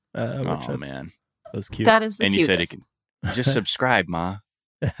on. Which Oh I man, was cute. That is the and you cutest. said it can just subscribe, Ma.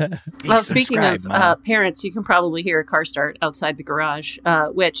 Well, speaking of Subscribe, Ma. parents, you can probably hear a car start outside the garage,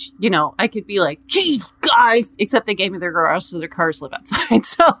 which, you know, I could be like, geez, guys, except they gave me their garage so their cars live outside.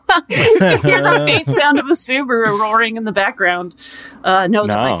 So if you hear the faint sound of a Subaru roaring in the background, know that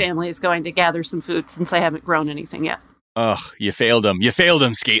my No. family is going to gather some food since I haven't grown anything yet. Ugh, you failed him. You failed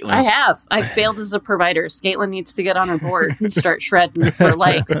him, Scaitlin. I have. I failed as a provider. Scaitlin needs to get on her board and start shredding for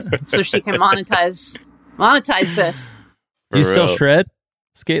likes so she can monetize this. Do you For still real. shred,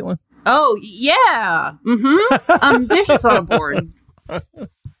 Scaitlin? Oh, yeah. I'm vicious on a board.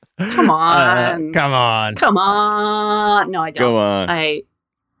 Come on. Come on. Come on. No, I don't. Go on. I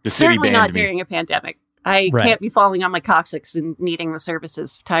The city certainly banned not me. during a pandemic. I Right. can't be falling on my coccyx and needing the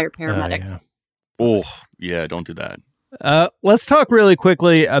services of tired paramedics. Oh, yeah, don't do that. Let's talk really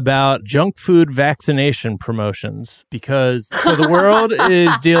quickly about junk food vaccination promotions, because so the world is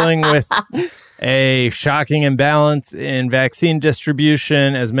dealing with a shocking imbalance in vaccine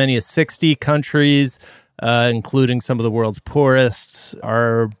distribution. As many as 60 countries, including some of the world's poorest,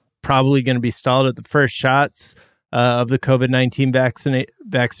 are probably going to be stalled at the first shots of the COVID-19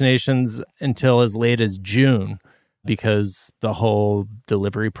 vaccinations until as late as June, because the whole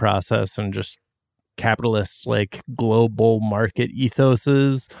delivery process and just capitalist like global market ethos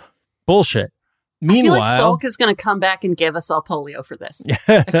is bullshit. I feel like Meanwhile, Salk is going to come back and give us all polio for this.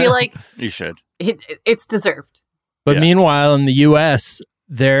 I feel like You should. it's deserved. but Yeah. meanwhile, in the U.S.,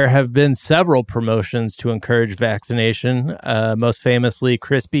 there have been several promotions to encourage vaccination. Most famously,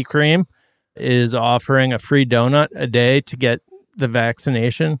 Krispy Kreme is offering a free donut a day to get the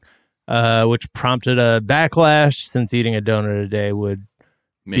vaccination, which prompted a backlash since eating a donut a day would,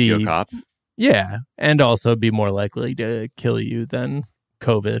 Make you a The- cop. yeah, and also be more likely to kill you than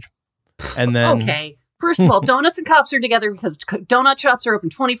COVID. And then, Okay. First of all, donuts and cops are together because donut shops are open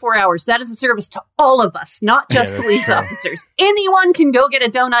 24 hours. That is a service to all of us, not just that's police true. officers. Anyone can go get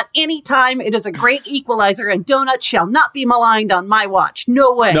a donut anytime. It is a great equalizer, and donuts shall not be maligned on my watch.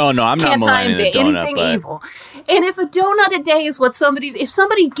 No way. No, I'm not Can't tie maligning him a to donut, anything but evil. And if a donut a day is what if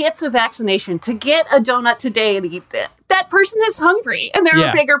somebody gets a vaccination to get a donut today and eat that person is hungry, and there Yeah.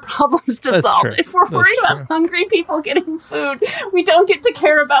 are bigger problems to That's solve. true. If we're That's worried true. about hungry people getting food, we don't get to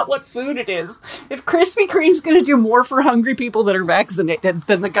care about what food it is. If Krispy Kreme's going to do more for hungry people that are vaccinated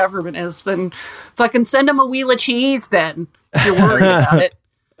than the government is, then fucking send them a wheel of cheese then, if you're worried about it.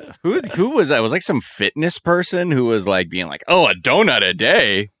 Who was that? It was like some fitness person who was like being like, "Oh, a donut a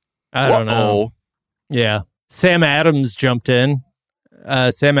day." I don't know. Yeah. Sam Adams jumped in.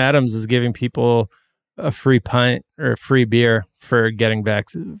 Sam Adams is giving people a free pint or a free beer for getting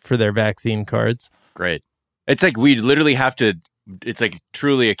for their vaccine cards. Great. It's like we literally have to. It's like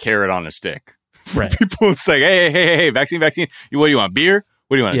truly a carrot on a stick. Right. People, it's like, hey, vaccine. What do you want? Beer?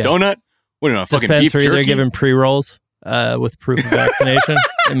 What do you want? A donut? What do you want? Fucking beef jerky? They're giving pre-rolls with proof of vaccination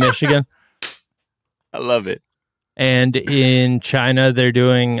in Michigan. I love it. And in China, they're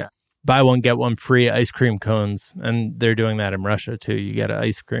doing buy one, get one free ice cream cones. And they're doing that in Russia, too. You get an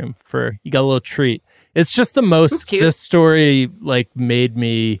ice cream you got a little treat. It's just the most, this story like made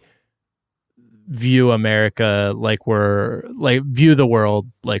me view America view the world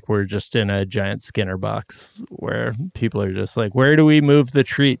like we're just in a giant Skinner box where people are just like, where do we move the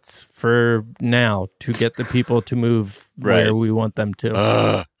treats for now to get the people to move where we want them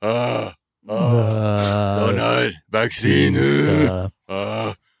to? Donut, vaccine.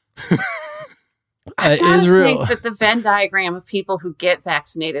 I gotta Israel. think that the Venn diagram of people who get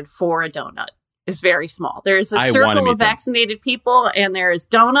vaccinated for a donut is very small. There's a circle of vaccinated people, and there is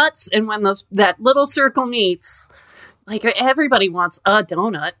donuts. And when that little circle meets, like everybody wants a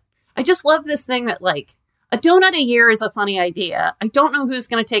donut. I just love this thing that like a donut a year is a funny idea. I don't know who's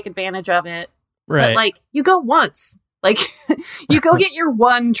going to take advantage of it, Right. but like you go once, like you go get your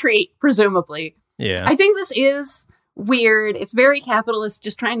one treat, presumably. Yeah. I think this is weird. It's very capitalist,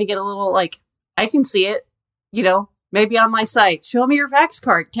 just trying to get a little like, I can see it, maybe on my site, show me your Vax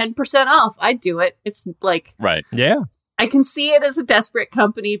card, 10% off. I'd do it. It's like, right. Yeah. I can see it as a desperate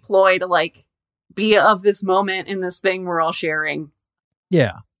company ploy to like be of this moment in this thing we're all sharing.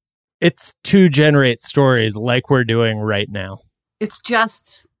 Yeah. It's to generate stories like we're doing right now. It's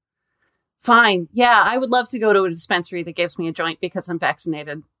just fine. Yeah, I would love to go to a dispensary that gives me a joint because I'm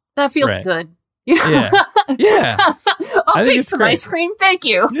vaccinated. That feels good. Yeah. Yeah. I'll take some ice cream. Thank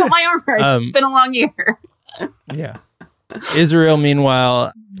you. Yeah. My arm hurts. It's been a long year. Yeah. Israel,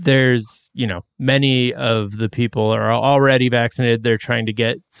 meanwhile, there's, many of the people are already vaccinated. They're trying to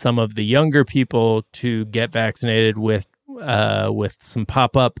get some of the younger people to get vaccinated with some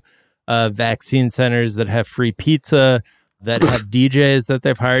pop-up vaccine centers that have free pizza, that have DJs that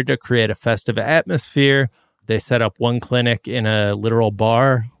they've hired to create a festive atmosphere. They set up one clinic in a literal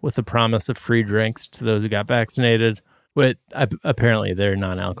bar with the promise of free drinks to those who got vaccinated. Apparently, they're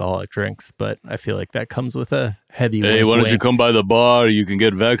non-alcoholic drinks, but I feel like that comes with a heavy Hey, why don't you come by the bar? You can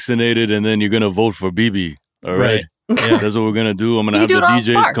get vaccinated, and then you're going to vote for Bibi. All right? Yeah. That's what we're going to do. I'm going to have the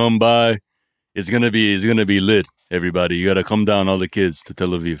DJs come by. It's going to be lit, everybody. You got to come down, all the kids, to Tel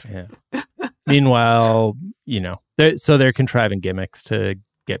Aviv. Yeah. Meanwhile, they're contriving gimmicks to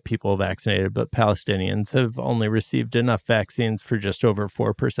get people vaccinated, but Palestinians have only received enough vaccines for just over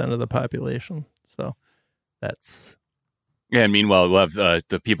 4% of the population. So that's... Yeah, and meanwhile, we'll have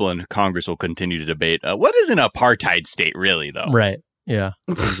the people in Congress will continue to debate, what is an apartheid state really, though? Right. Yeah,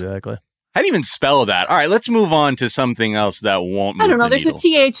 exactly. How do you even spell that? All right, let's move on to something else that won't move I don't know. the There's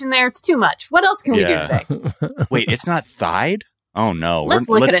needle. a TH in there. It's too much. What else can we do today? Wait, it's not thide? Oh, no. Let's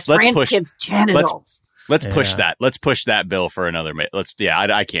look at a trans kid's genitals. Let's push that. Let's push that bill for another minute.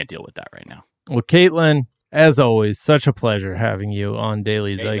 I can't deal with that right now. Well, Caitlin, as always, such a pleasure having you on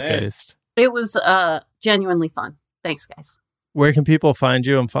Daily Zeitgeist. It was genuinely fun. Thanks, guys. Where can people find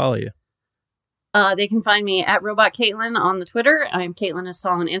you and follow you? They can find me at Robot Caitlin on the Twitter. I'm Caitlin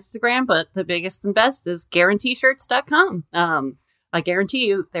Estall on Instagram, but the biggest and best is GuaranteeShirts.com. I guarantee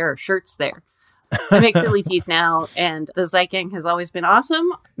you there are shirts there. I make silly tees now, and the Zeit Gang has always been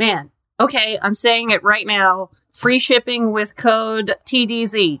awesome. Man, okay, I'm saying it right now. Free shipping with code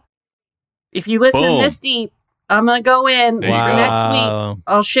TDZ. If you listen this deep, I'm going to go in for next week.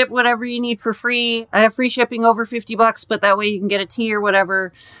 I'll ship whatever you need for free. I have free shipping over $50, but that way you can get a tee or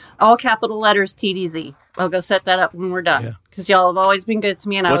whatever. All capital letters TDZ. I'll go set that up when we're done. Because y'all have always been good to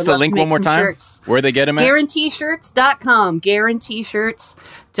me, and I would love to make some shirts. What's the link one more time? Where they get them at? GuaranteeShirts.com.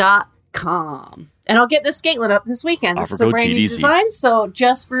 GuaranteeShirts.com. And I'll get this Caitlin up this weekend. This is a brand new design. So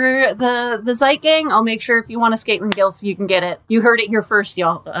just for the Zeit Gang, I'll make sure if you want a Caitlin Gilf, you can get it. You heard it here first,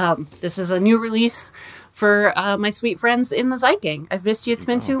 y'all. This is a new release for my sweet friends in the Zeit Gang. I've missed you. It's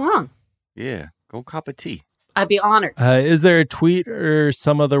been too long. Yeah. Go cop a tea. I'd be honored. Is there a tweet or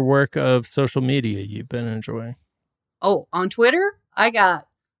some other work of social media you've been enjoying? Oh, on Twitter, I got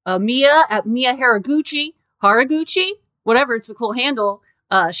Mia at Mia Haraguchi, whatever. It's a cool handle.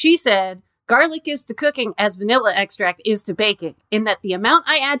 She said, garlic is to cooking as vanilla extract is to baking, in that the amount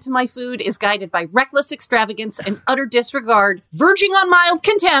I add to my food is guided by reckless extravagance and utter disregard, verging on mild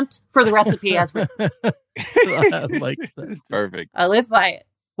contempt for the recipe as written. I like that. Perfect. I live by it.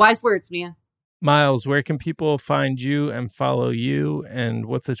 Wise words, Mia. Miles, where can people find you and follow you? And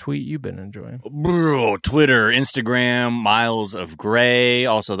what's a tweet you've been enjoying? Bro, Twitter, Instagram, Miles of Gray.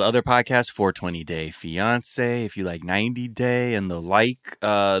 Also, the other podcast, 420 Day Fiance. If you like 90 Day and the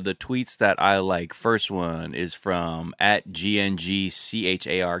the tweets that I like. First one is from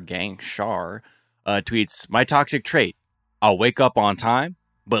 @GNGCHAR Gang Shar. Tweets, my toxic trait. I'll wake up on time,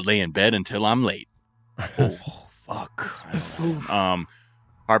 but lay in bed until I'm late. Oh, fuck.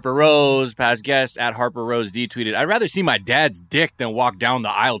 Harper Rose, past guest @Harper Rose D tweeted, I'd rather see my dad's dick than walk down the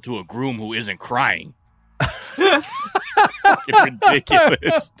aisle to a groom who isn't crying.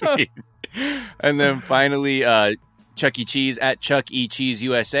 Ridiculous tweet. And then finally, Chuck E. Cheese @Chuck E. Cheese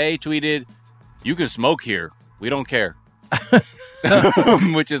USA tweeted, you can smoke here. We don't care.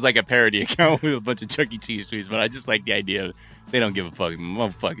 Which is like a parody account with a bunch of Chuck E. Cheese tweets, but I just like the idea of they don't give a fuck.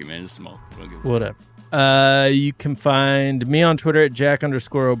 Motherfucking man, just smoke. Whatever. You can find me on Twitter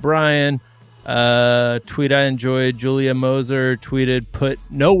 @Jack_O'Brien. Tweet I enjoyed. Julia Moser tweeted, put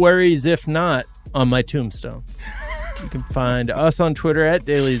no worries if not on my tombstone. You can find us on Twitter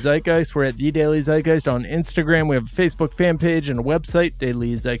 @Daily Zeitgeist. We're The Daily Zeitgeist on Instagram. We have a Facebook fan page and a website,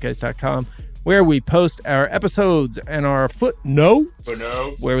 dailyzeitgeist.com, where we post our episodes and our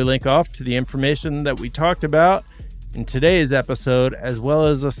footnotes, where we link off to the information that we talked about in today's episode, as well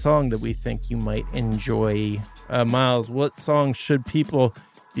as a song that we think you might enjoy. Miles, what song should people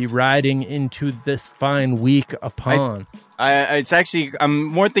be riding into this fine week upon? It's actually, I'm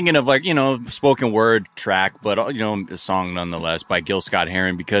more thinking of like, spoken word track, but, a song nonetheless by Gil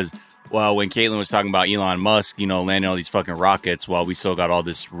Scott-Heron, because, well, when Caitlin was talking about Elon Musk, landing all these fucking rockets, while we still got all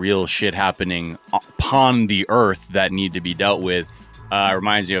this real shit happening upon the earth that need to be dealt with.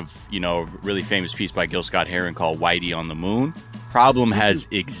 Reminds me of, a really famous piece by Gil Scott-Heron called Whitey on the Moon. Problem has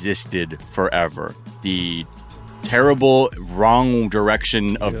existed forever. The terrible, wrong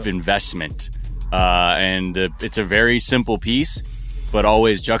direction of investment. And it's a very simple piece, but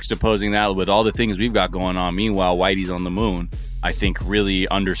always juxtaposing that with all the things we've got going on. Meanwhile, Whitey's on the moon, I think really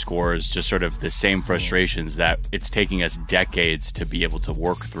underscores just sort of the same frustrations that it's taking us decades to be able to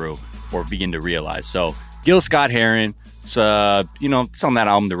work through or begin to realize. So Gil Scott-Heron, it's on that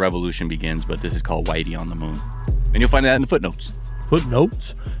album, The Revolution Begins, but this is called Whitey on the Moon. And you'll find that in the footnotes.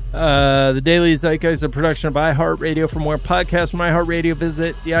 Footnotes? The Daily Zeitgeist is a production of iHeartRadio. For more podcasts from iHeartRadio,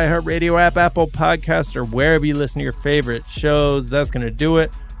 visit the iHeartRadio app, Apple Podcasts, or wherever you listen to your favorite shows. That's going to do it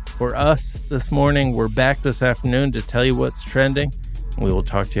for us this morning. We're back this afternoon to tell you what's trending. We will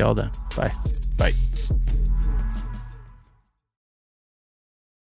talk to you all then. Bye. Bye.